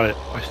new pallet,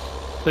 I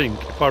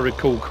think, if I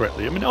recall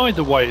correctly. I mean,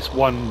 either way, it's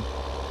one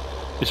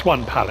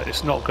pallet.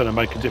 It's not going to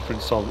make a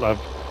difference. I'll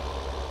have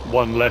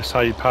one less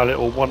hay pallet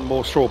or one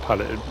more straw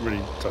pallet. It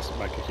really doesn't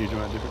make a huge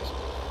amount of difference.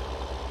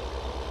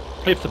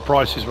 If the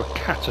prices were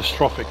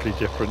catastrophically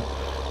different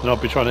and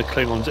I'd be trying to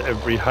cling on to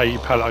every hay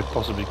pallet I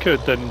possibly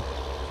could, then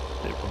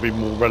it would be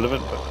more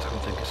relevant, but I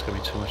don't think it's going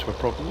to be too much of a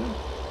problem then.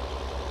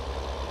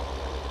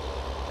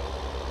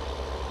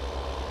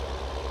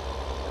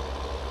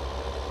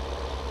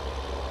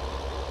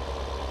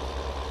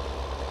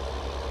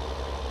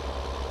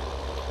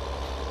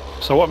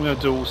 So what I'm going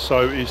to do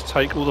also is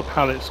take all the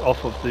pallets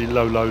off of the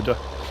low loader,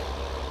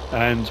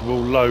 and we'll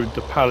load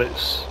the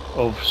pallets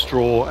of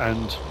straw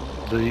and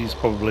these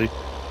probably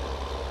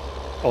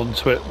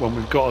onto it when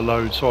we've got a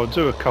load. So I'll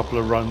do a couple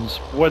of runs.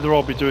 Whether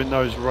I'll be doing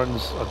those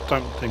runs, I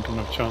don't think I'm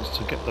going to have a chance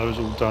to get those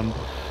all done.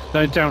 The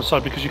only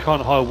downside, because you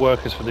can't hire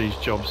workers for these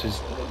jobs,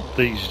 is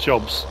these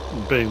jobs,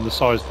 being the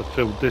size of the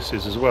field this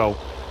is as well,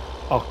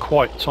 are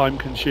quite time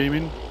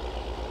consuming,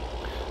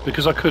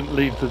 because I couldn't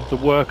leave the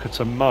worker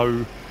to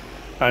mow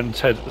and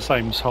Ted at the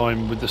same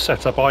time with the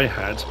setup I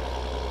had,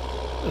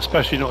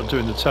 especially not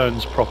doing the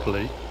turns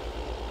properly.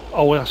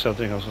 Oh, that's the other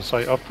thing I was going to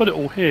say. I've put it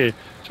all here.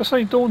 Just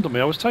ain't dawned on me.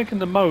 I was taking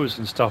the mowers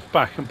and stuff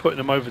back and putting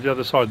them over the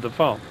other side of the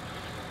farm.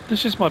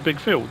 This is my big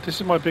field.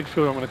 This is my big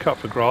field I'm going to cut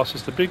for grass.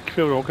 It's the big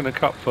field I'm going to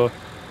cut for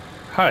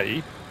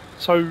hay.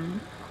 So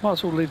I might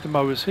as well leave the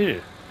mowers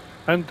here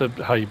and the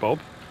hay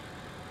bob.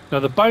 Now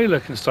the baler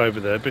can stay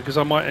over there, because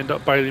I might end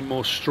up baling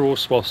more straw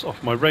swaths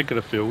off my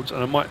regular fields,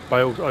 and I might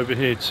bale over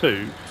here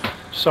too.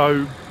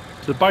 So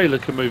the baler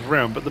can move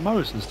around, but the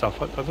mowers and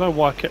stuff, I don't know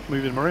why I kept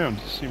moving them around.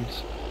 It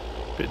seems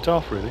a bit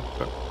daft really.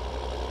 But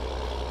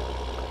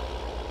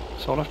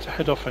so I'll have to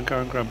head off and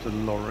go and grab the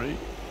lorry.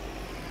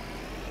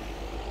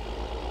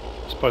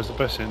 I suppose the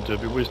best thing to do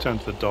would be whiz down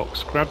to the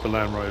docks, grab the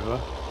Land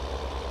Rover,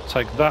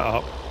 take that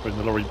up, bring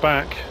the lorry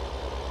back.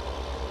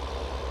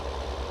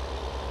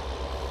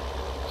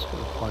 Let's get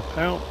the pipe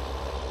out.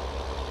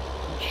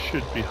 It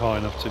should be high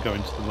enough to go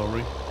into the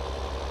lorry.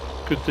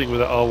 Good thing with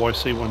that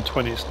RYC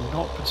 120, it's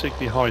not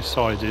particularly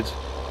high-sided. So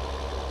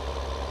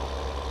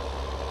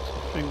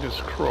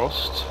fingers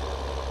crossed.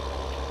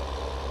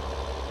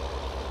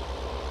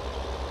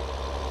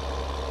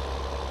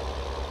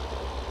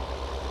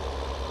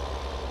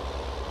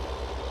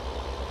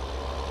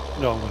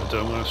 No, I'm going to do.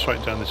 I'm going to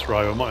straight down this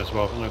row. I might as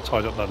well. I'm going to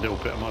tidy up that little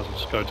bit. I might as well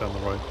just go down the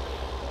road.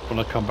 When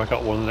I come back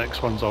up one of the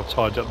next ones, I'll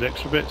tidy up the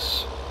extra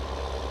bits.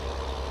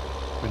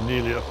 We're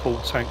nearly at a full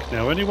tank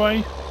now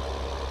anyway.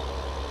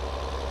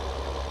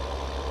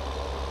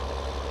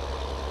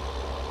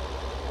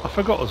 I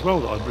forgot as well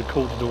that I'd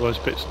recorded all those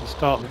bits at the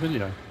start of the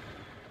video.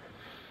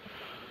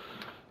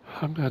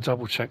 I'm going to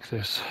double check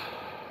this.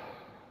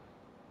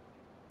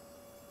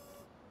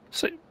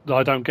 See,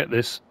 I don't get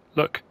this.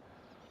 Look.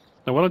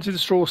 Now when I did the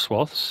straw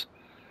swaths,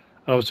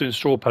 and I was doing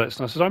straw pellets,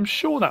 and I said, I'm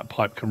sure that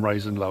pipe can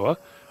raise and lower,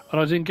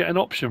 and I didn't get an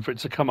option for it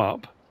to come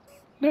up.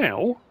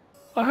 Now,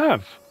 I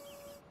have.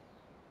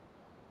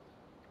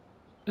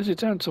 Is it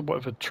down to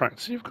whatever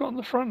tractor you've got on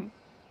the front?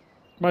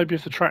 Maybe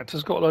if the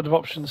tractor's got a load of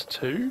options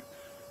too?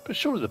 But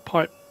surely the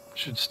pipe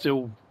should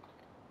still...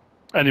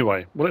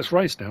 Anyway, well, it's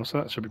raised now, so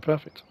that should be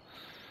perfect.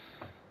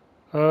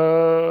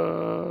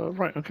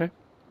 Right, okay.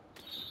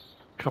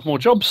 Couple more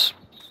jobs.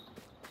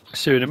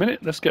 See you in a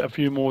minute. Let's get a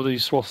few more of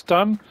these swaths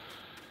done.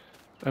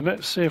 And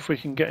let's see if we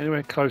can get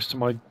anywhere close to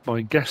my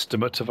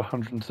guesstimate of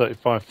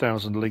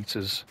 135,000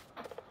 litres.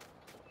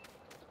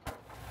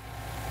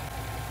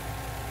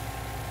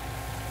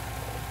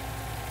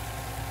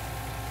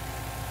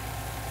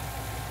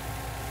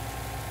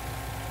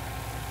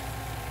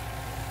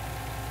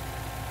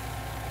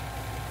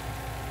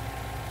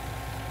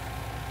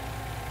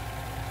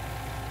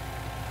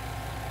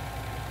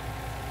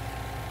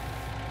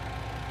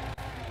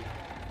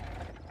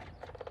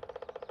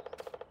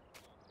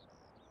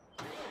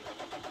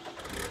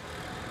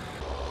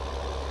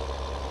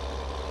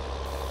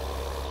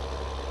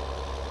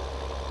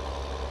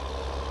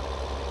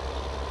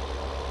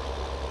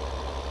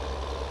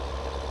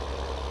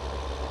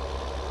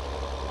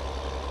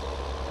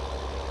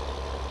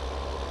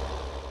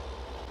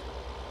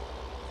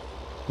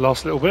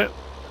 Last little bit,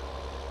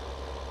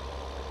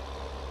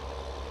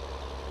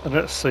 and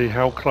let's see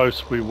how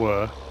close we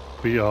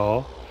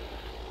are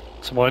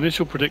to my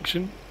initial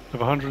prediction of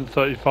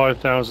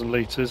 135,000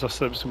 litres. I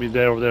said it was going to be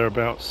there or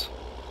thereabouts.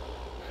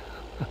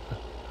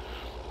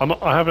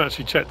 I haven't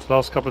actually checked the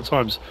last couple of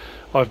times.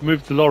 I've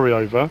moved the lorry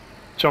over,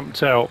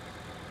 jumped out,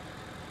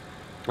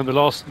 and the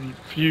last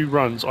few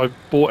runs I've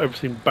brought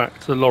everything back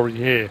to the lorry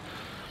here.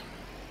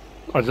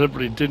 I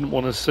deliberately didn't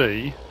want to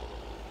see.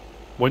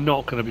 We're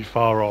not going to be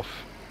far off.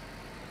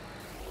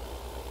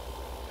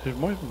 It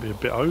might even be a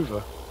bit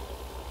over.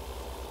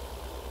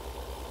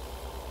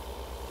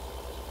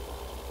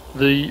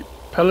 The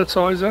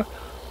pelletizer,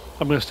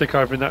 I'm going to stick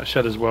over in that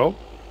shed as well.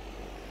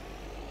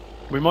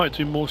 We might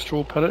do more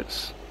straw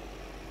pellets.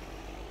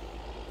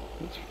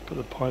 Let's put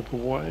the pipe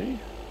away.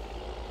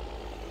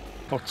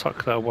 I'll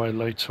tuck that away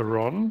later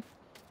on.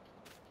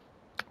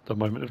 The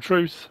moment of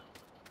truth.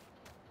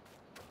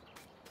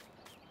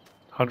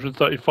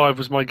 135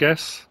 was my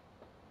guess.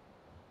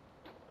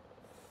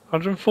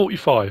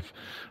 145.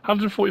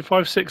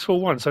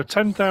 145,641. So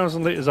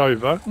 10,000 litres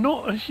over.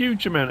 Not a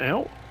huge amount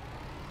out.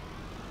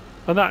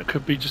 And that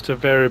could be just a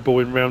variable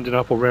in rounding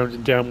up or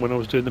rounding down when I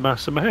was doing the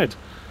maths in my head.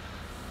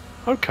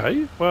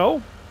 Okay,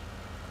 well,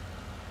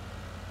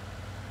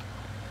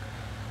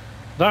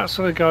 That's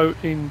going to go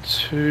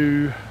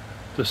into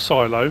the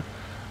silo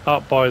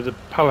up by the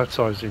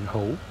palletising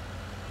hall,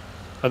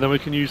 and then we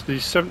can use the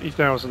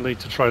 70,000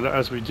 litre trailer,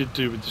 as we did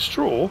do with the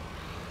straw,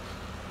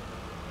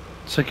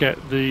 to get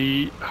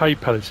the hay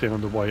pelleting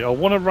on the way. I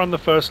want to run the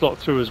first lot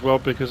through as well,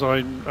 because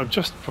I'm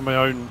just for my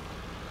own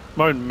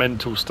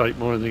mental state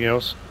more than anything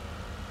else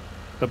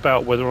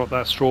about whether or not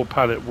that straw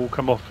pallet will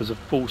come off as a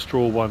full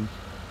straw one.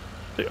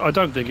 I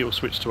don't think it will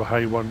switch to a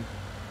hay one.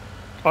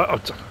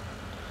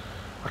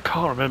 I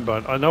can't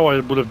remember. I know I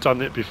would have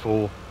done it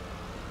before,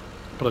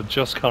 but I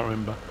just can't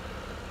remember.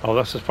 Oh,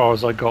 that's as far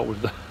as I got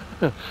with the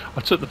I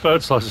took the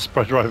fertiliser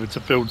spreader over to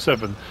field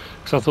 7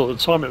 because I thought the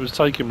time it was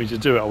taking me to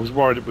do it, I was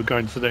worried it would go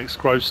into the next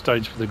growth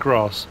stage for the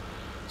grass.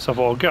 So I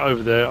thought I'll get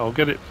over there, I'll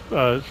get it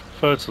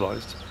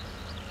fertilised,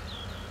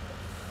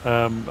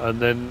 and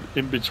then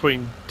in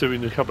between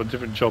doing a couple of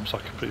different jobs I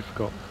completely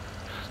forgot.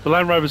 The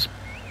Land Rover's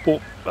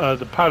brought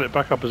the pallet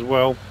back up as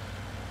well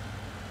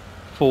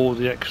for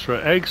the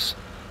extra eggs.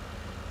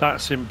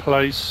 That's in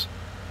place.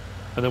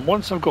 And then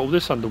once I've got all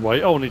this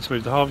underway, I need to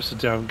move the harvester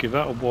down, give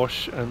that a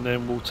wash, and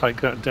then we'll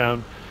take that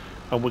down,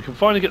 and we can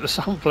finally get the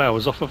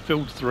sunflowers off of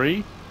field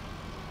 3.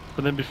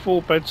 And then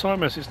before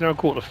bedtime, as it's now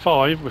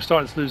 4:45, we're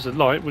starting to lose the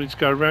light. We need to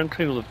go around,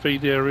 clean all the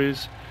feed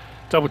areas,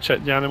 double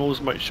check the animals,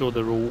 make sure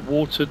they're all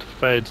watered,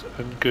 fed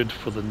and good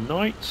for the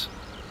night.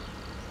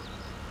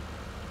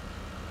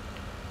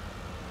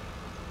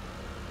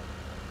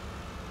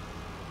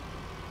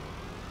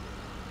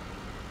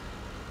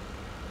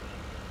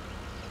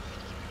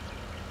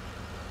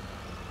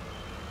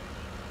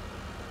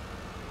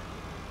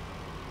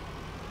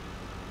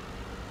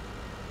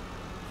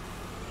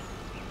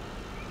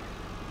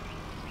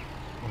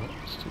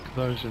 Stick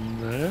those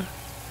in there.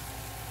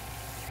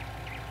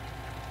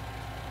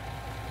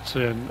 So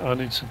yeah, I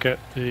need to get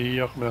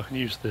the, I can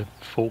use the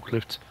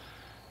forklift,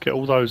 get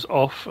all those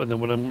off, and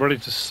then when I'm ready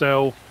to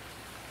sell,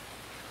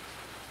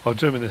 I'll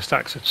do them in the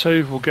stacks of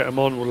 2, we'll get them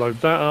on, we'll load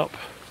that up.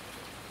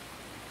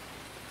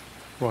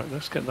 Right,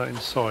 let's get that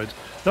inside.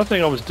 Another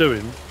thing I was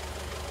doing,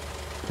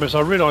 because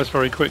I realised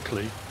very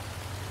quickly,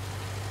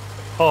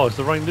 oh,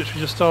 the rain literally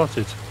just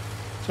started.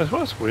 So well,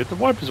 that's weird, the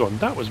wiper's on,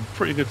 that was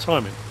pretty good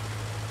timing.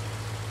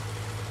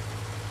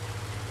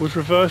 Was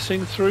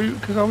reversing through,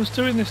 because I was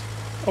doing this,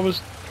 I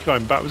was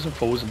going backwards and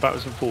forwards and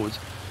backwards and forwards.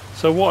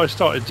 So what I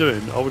started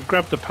doing, I would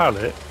grab the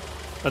pallet,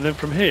 and then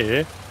from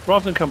here,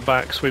 rather than come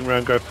back, swing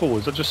round, go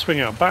forwards, I'd just swing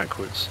out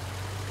backwards.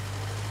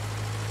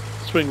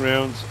 Swing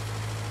round,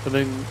 and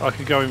then I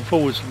could go in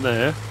forwards from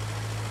there,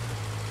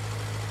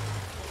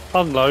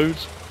 unload,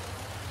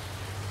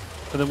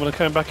 and then when I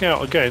came back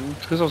out again,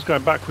 because I was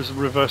going backwards and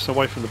reversing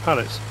away from the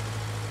pallets,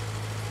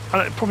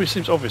 and it probably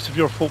seems obvious if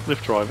you're a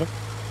forklift driver.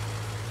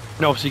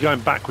 Now obviously going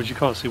backwards you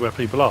can't see where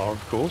people are,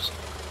 of course,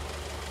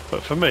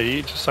 but for me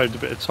it just saved a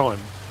bit of time.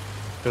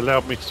 It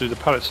allowed me to do the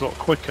pallets a lot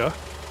quicker.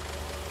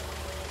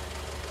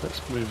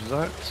 Let's move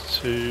that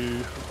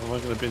to, am I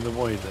going to be in the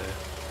way there?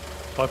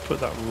 If I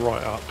put that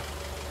right up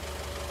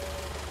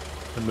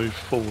and move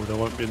forward, I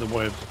won't be in the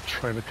way of the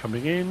trailer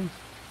coming in.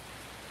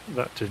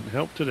 That didn't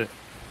help, did it?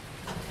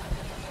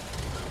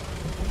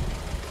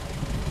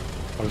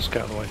 I'll just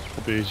get out of the way, it's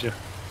probably easier.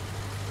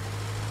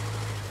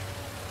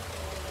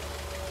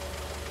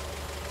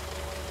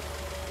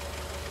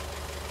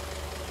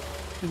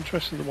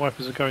 Interesting, the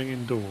wipers are going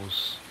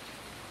indoors.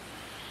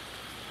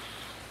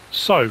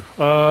 So,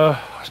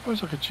 I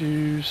suppose I could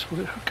use, will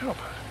it hook up?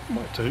 It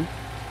might do.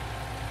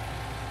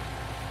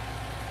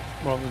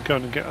 Rather than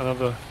going and get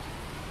other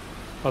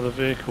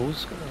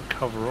vehicles, get that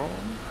cover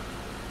on.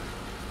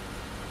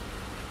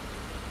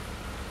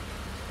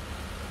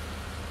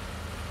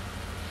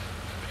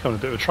 Becoming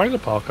a bit of a trailer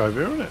park over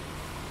here, isn't it?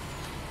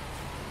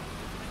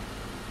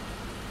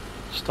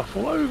 Stuff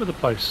all over the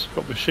place.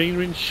 Got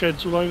machinery and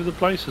sheds all over the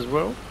place as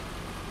well.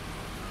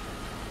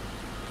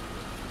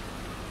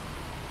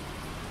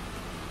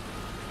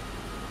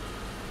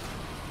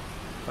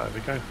 There we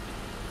go.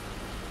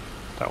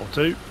 That'll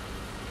do.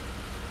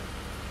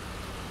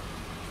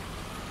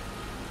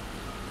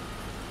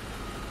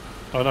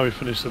 I know we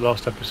finished the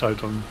last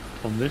episode on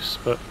this,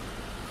 but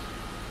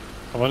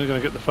I'm only going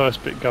to get the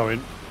first bit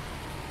going,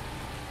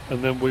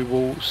 and then we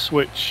will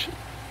switch.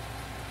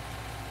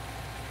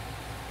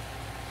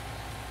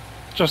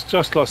 Just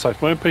like I say,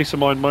 for my own peace of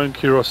mind, my own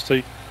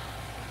curiosity,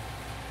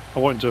 I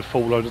won't do a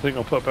full load. I think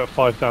I'll put about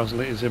 5,000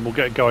 litres in. We'll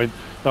get it going.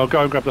 Then I'll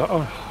go and grab the.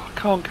 Oh, I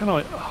can't, can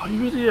I? Oh,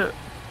 you idiot!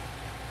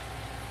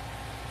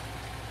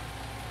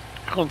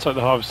 Can't take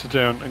the harvester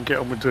down and get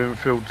on with doing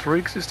field 3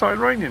 because it started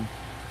raining.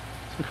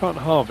 So I can't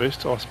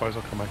harvest. Oh, I suppose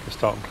I can make a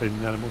start on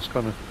cleaning the animals,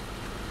 can't I?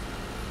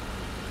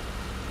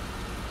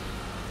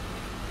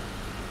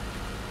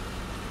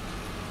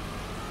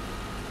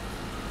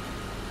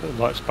 Put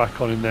the lights back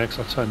on in there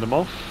because I turned them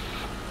off.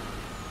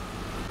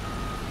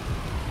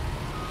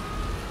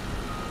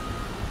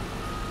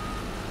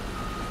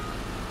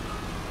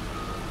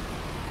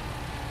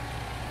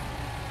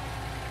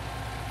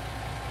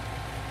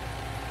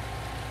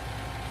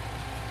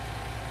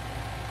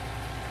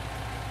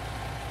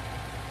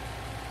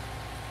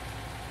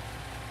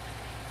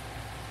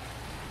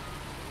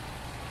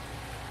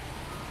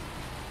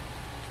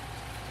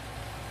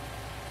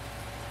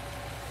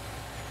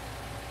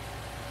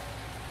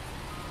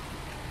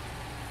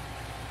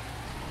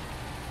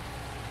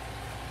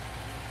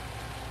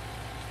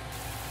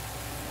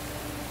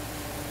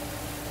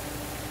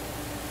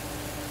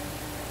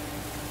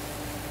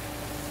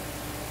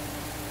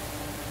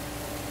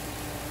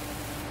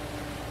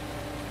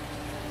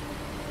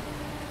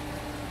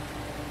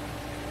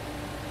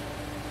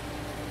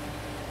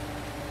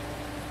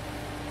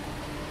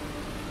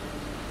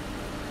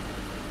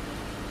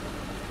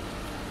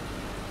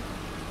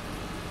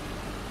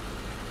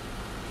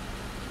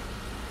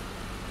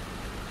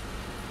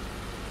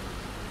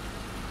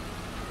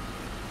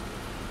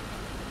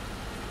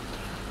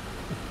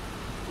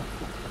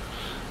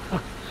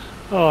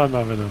 Oh, I'm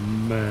having a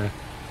mare.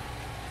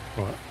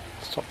 Right,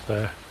 stop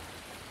there.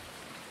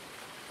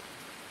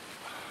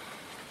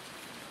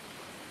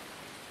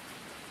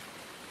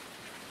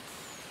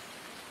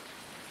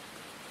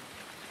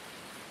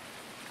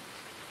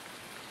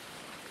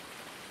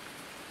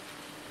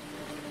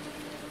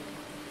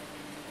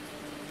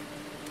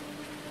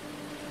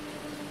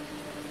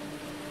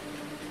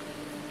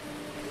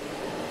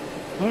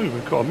 Oh,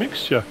 we've got a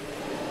mixture.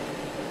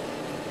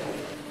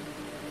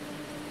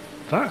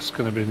 That's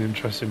going to be an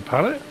interesting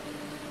pallet.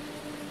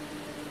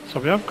 So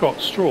we have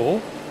got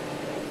straw.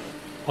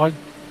 I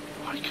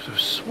could have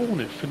sworn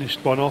it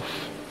finished one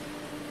off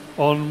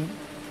on...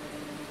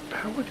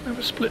 How are we going to have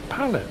a split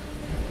pallet?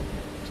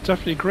 It's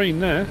definitely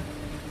green there.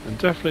 And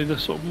definitely the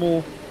sort of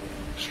more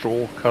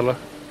straw colour.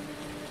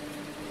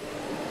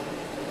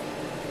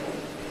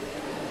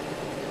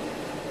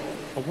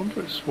 I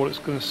wonder what it's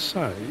going to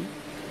say.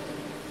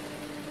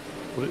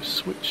 Will it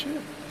switch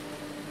it?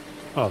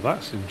 Oh,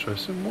 that's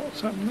interesting.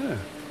 What's happened there?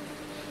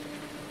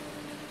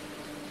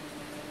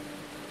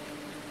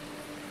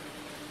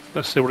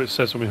 Let's see what it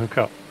says when we hook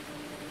up.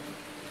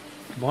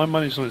 My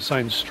money's on it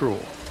saying straw.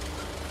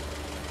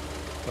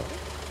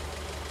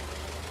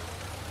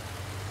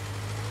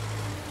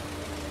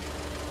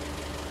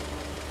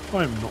 But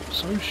I'm not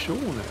so sure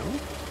now.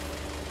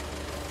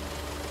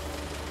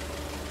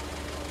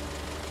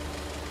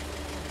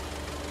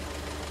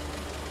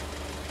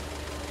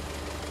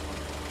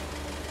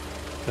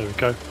 There we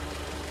go.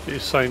 It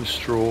is saying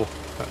straw.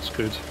 That's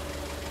good.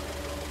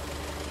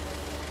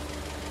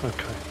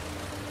 Okay.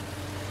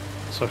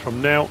 So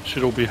from now, it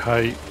should all be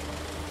hay.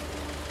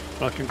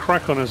 I can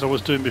crack on as I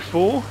was doing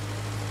before.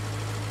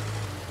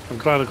 I'm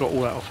glad I got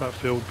all that off that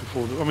field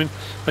before. I mean,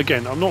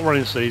 again, I'm not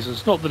running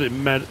seasons. Not that it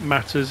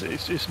matters.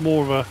 It's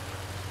more of a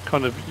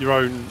kind of your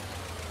own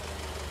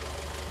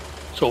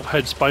sort of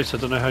headspace. I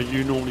don't know how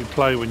you normally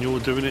play when you're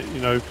doing it.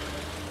 You know,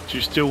 do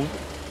you still...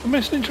 I mean,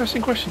 it's an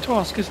interesting question to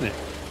ask, isn't it?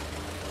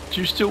 Do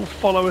you still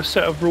follow a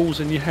set of rules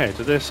in your head?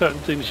 Are there certain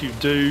things you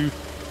do,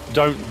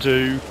 don't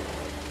do,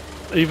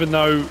 even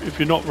though if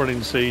you're not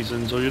running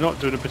seasons or you're not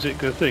doing a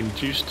particular thing,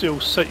 do you still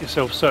set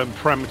yourself certain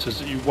parameters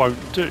that you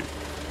won't do?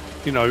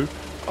 You know,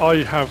 I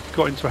have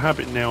got into a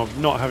habit now of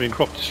not having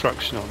crop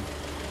destruction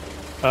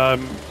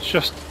on.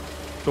 Just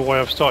the way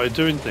I've started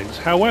doing things.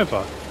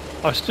 However,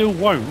 I still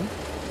won't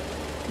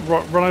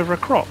run over a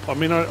crop. I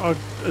mean, I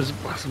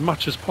as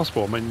much as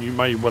possible. I mean, you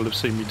may well have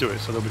seen me do it,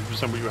 so there'll be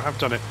some of you have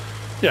done it.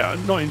 Yeah,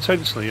 not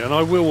intentionally, and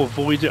I will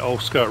avoid it. I'll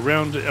skirt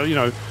around it. You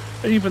know,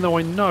 even though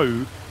I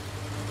know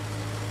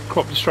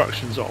crop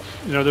destruction's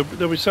off. You know,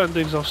 there'll be certain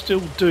things I'll still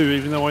do,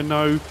 even though I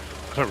know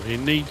I don't really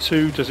need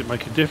to. Does it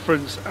make a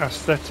difference?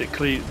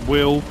 Aesthetically, it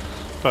will,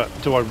 but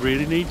do I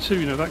really need to?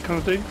 You know, that kind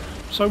of thing.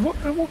 So,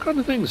 what kind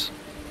of things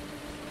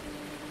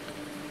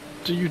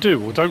do you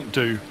do or don't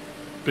do?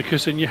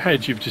 Because in your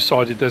head you've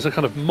decided there's a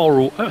kind of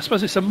moral. I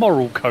suppose it's a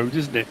moral code,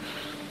 isn't it?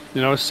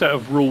 You know, a set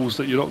of rules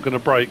that you're not going to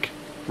break,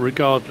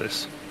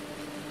 regardless.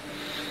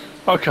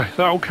 Okay,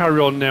 that'll carry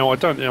on now. I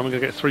don't think I'm going to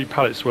get 3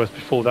 pallets worth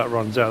before that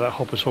runs out. That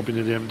hopper's probably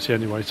nearly empty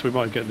anyway, so we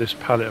might get this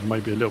pallet and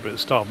maybe a little bit at the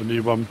start of a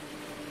new one.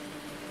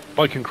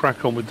 I can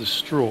crack on with the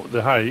straw,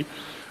 the hay,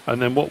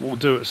 and then what we'll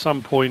do at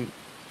some point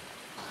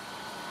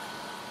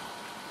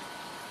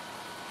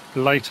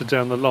later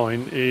down the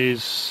line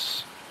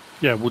is,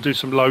 yeah, we'll do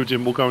some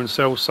loading. We'll go and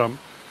sell some.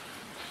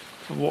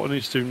 But what I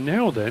need to do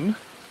now then,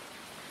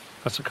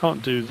 as I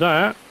can't do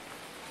that,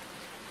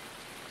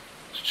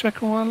 is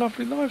check on our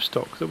lovely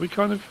livestock that we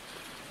kind of,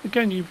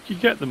 again, you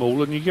get them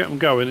all and you get them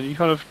going and you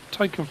kind of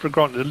take them for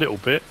granted a little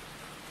bit.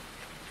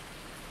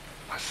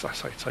 I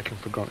say take them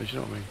for granted, you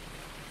know what I mean?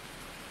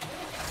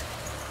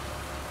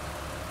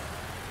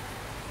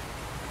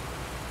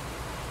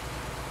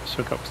 Let's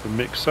hook up to the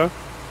mixer.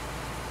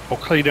 I'll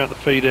clean out the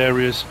feed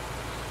areas.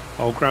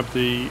 I'll grab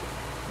the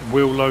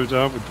wheel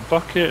loader with the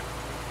bucket.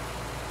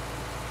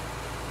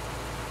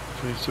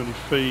 If we need to do any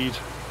feed,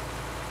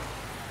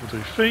 we'll do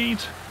feed.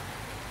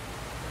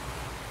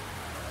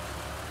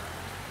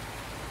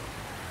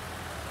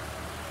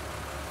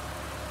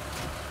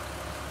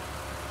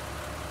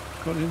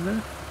 Got it in there?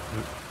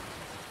 Nope.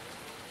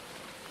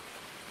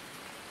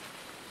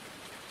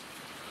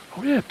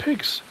 Oh yeah,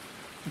 pigs.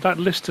 That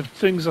list of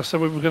things I said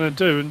we were going to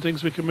do and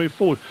things we can move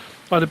forward.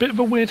 I had a bit of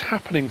a weird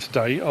happening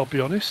today, I'll be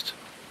honest.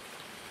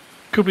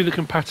 Could be the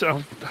competitor.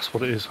 Oh, that's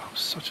what it is. I'm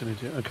such an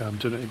idiot. Okay, I'm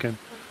doing it again.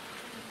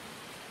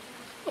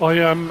 I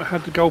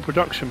had the gold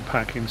production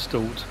pack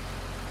installed.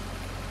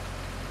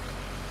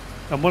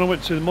 And when I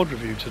went to the mod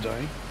review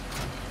today,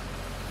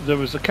 there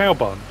was a cow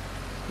barn.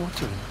 What am I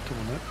doing? Don't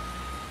want that.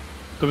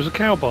 There was a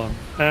cow barn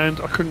and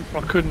I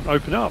couldn't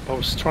open it up. I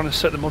was trying to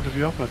set the mod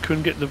review up and I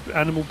couldn't get the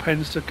animal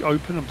pens to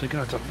open. I'm thinking,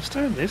 I don't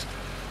understand this.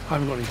 I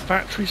haven't got any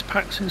factories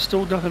packs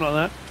installed, nothing like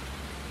that.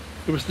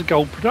 It was the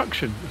gold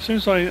production. As soon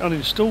as I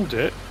uninstalled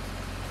it,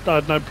 I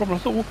had no problem. I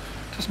thought, well,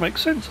 it does make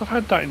sense. I've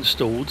had that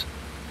installed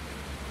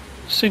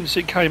since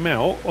it came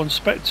out on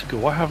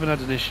Spectacle. I haven't had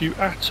an issue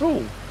at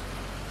all.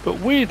 But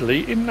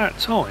weirdly, in that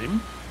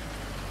time,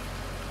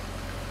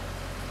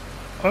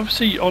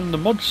 obviously on the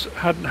mods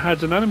hadn't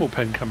had an animal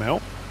pen come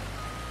out,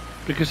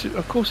 because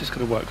of course it's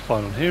going to work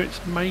fine on here.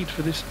 It's made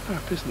for this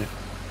app, isn't it?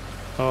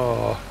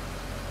 Oh.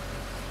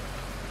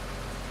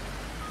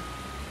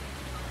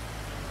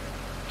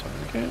 Done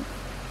it again.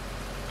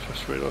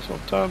 Just realised what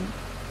I've done.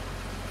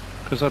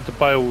 Because I had the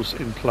bales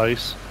in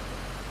place,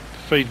 the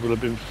feed will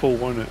have been full,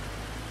 won't it?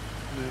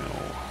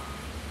 Now,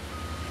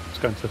 let's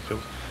go into the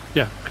field.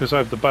 Yeah, because I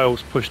have the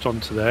bales pushed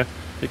onto there,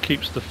 it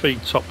keeps the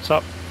feed topped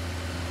up,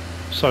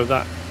 so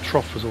that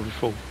trough was already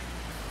full.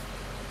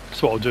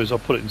 So what I'll do is I'll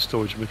put it in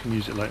storage and we can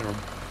use it later on.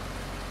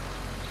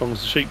 As long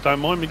as the sheep don't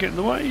mind me getting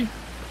in the way.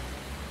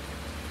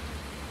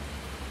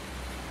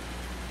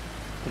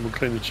 And we'll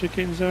clean the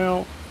chickens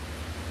out.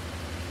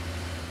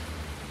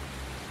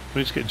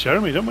 We need to get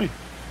Jeremy, don't we?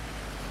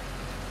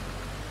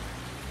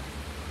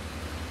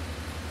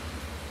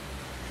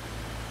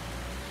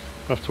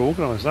 We'll have to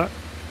organise that.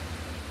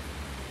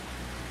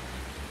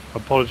 I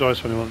apologise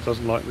for anyone that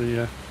doesn't like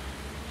the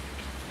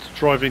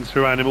driving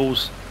through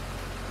animals.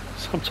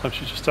 Sometimes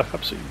you just have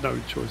absolutely no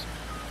choice.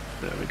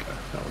 There we go,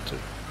 that'll do.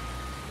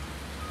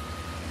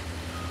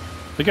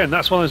 Again,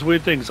 that's one of those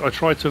weird things I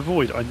try to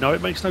avoid. I know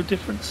it makes no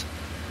difference.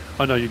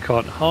 I know you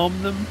can't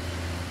harm them.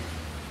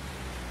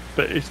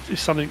 But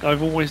it's something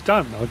I've always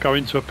done. I'll go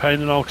into a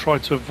pen and I'll try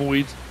to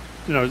avoid,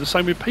 you know, the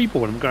same with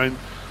people when I'm going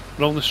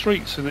along the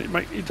streets, and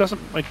it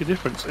doesn't make a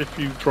difference if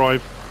you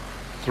drive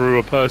through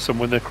a person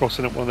when they're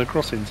crossing up one of their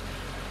crossings.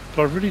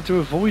 But I really do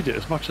avoid it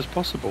as much as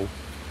possible.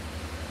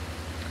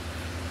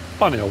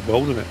 Funny old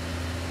world, isn't it?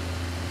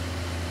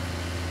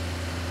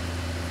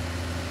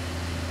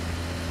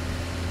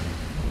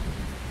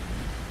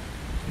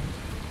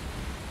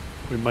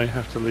 We may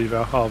have to leave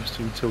our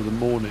harvesting till the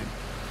morning.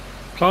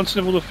 Planting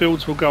of all the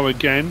fields will go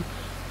again.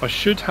 I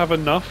should have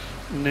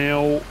enough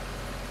now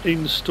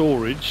in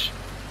storage,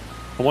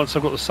 and once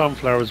I've got the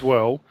sunflower as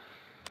well,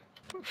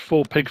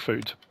 for pig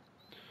food.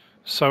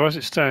 So as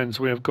it stands,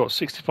 we have got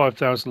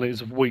 65,000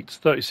 litres of wheat,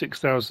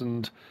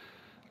 36,000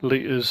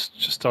 litres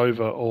just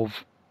over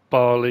of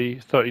barley,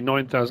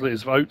 39,000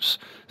 litres of oats,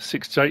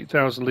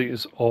 68,000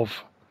 litres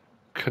of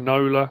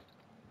canola.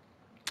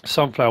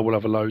 Sunflower will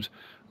have a load.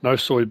 No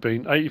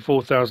soybean.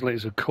 84,000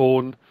 litres of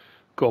corn.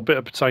 Got a bit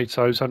of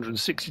potatoes.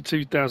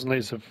 162,000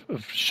 litres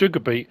of sugar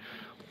beet.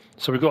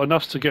 So we've got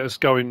enough to get us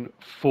going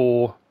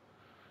for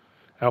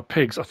our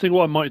pigs. I think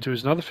what I might do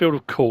is another field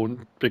of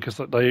corn, because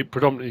they eat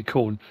predominantly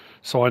corn.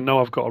 So I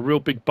know I've got a real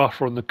big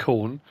buffer on the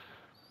corn.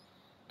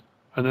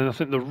 And then I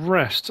think the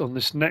rest on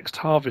this next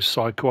harvest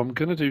cycle, I'm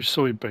going to do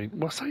soybean.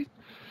 Well, say,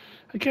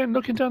 again,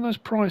 looking down those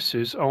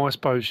prices, oh, I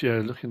suppose,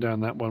 yeah, looking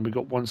down that one, we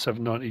got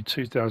 1,790,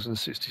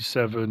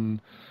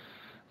 2,067.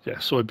 Yeah,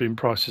 soybean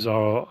prices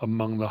are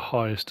among the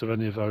highest of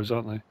any of those,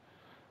 aren't they?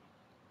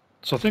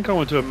 So I think I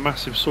want to do a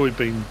massive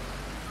soybean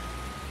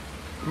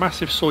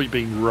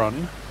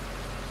run.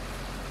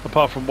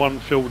 Apart from one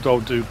field, I'll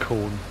do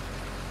corn.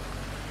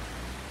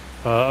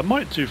 I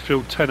might do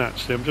field 10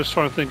 actually. I'm just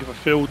trying to think of a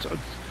field.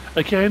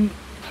 Again,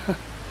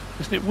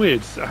 isn't it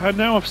weird?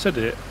 Now I've said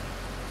it,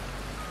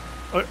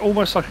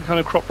 almost like a kind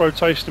of crop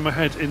rotation in my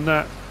head, in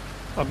that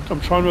I'm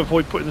trying to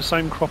avoid putting the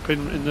same crop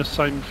in the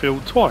same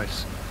field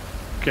twice.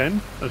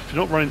 Again, if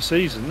you're not running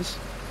seasons,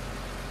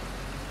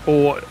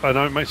 or I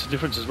know it makes a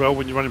difference as well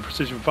when you're running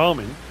precision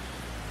farming,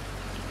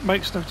 it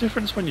makes no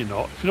difference when you're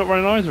not. If you're not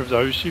running either of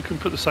those, you can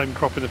put the same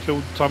crop in the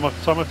field time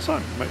after time after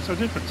time. It makes no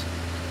difference.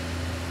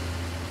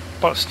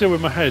 But still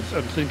in my head,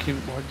 I'm thinking,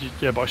 well,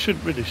 yeah, but I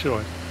shouldn't really, should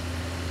I?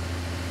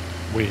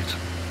 Weird.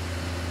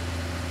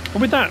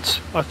 And with that,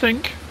 I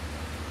think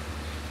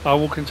I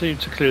will continue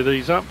to clear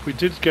these up. We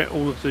did get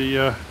all of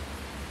the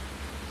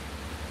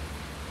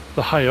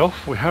hay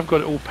off. We have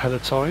got it all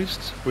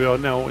pelletized. We are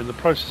now in the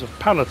process of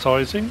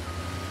palletizing.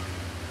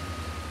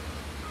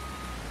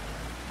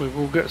 We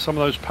will get some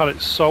of those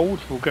pallets sold.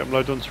 We'll get them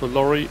loaded onto a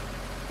lorry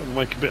and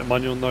make a bit of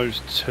money on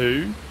those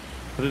too.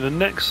 I think the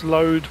next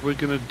load we're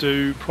going to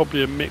do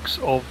probably a mix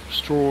of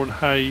straw and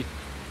hay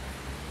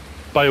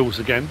bales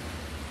again.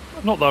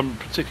 Not that I'm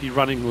particularly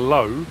running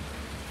low.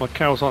 My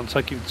cows aren't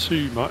taking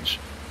too much.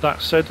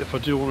 That said, if I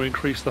do want to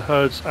increase the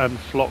herds and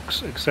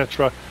flocks,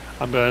 etc.,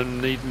 I'm going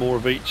to need more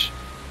of each.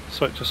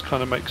 So it just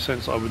kind of makes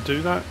sense I would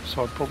do that.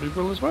 So I probably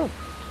will as well.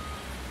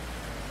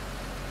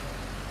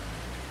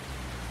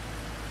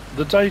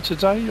 The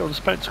day-to-day on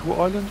Spectacle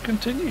Island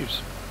continues.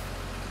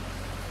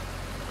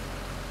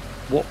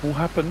 What will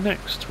happen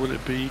next? Will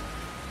it be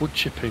wood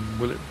chipping?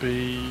 Will it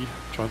be...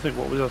 I'm trying to think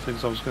what were the other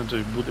things I was going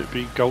to do. Will it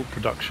be gold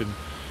production?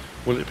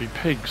 Will it be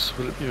pigs?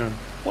 Will it, you know,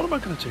 what am I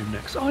going to do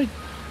next?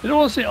 In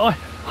all honesty, I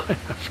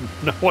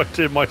have no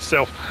idea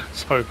myself.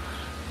 So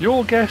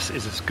your guess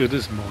is as good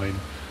as mine.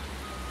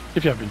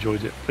 If you have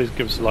enjoyed it, please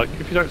give us a like.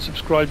 If you don't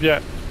subscribe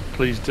yet,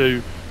 please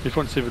do. If you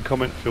want to leave a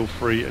comment, feel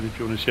free. And if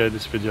you want to share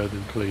this video,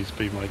 then please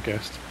be my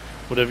guest.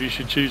 Whatever you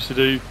should choose to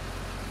do,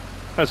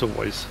 as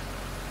always.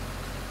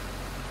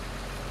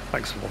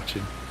 Thanks for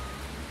watching.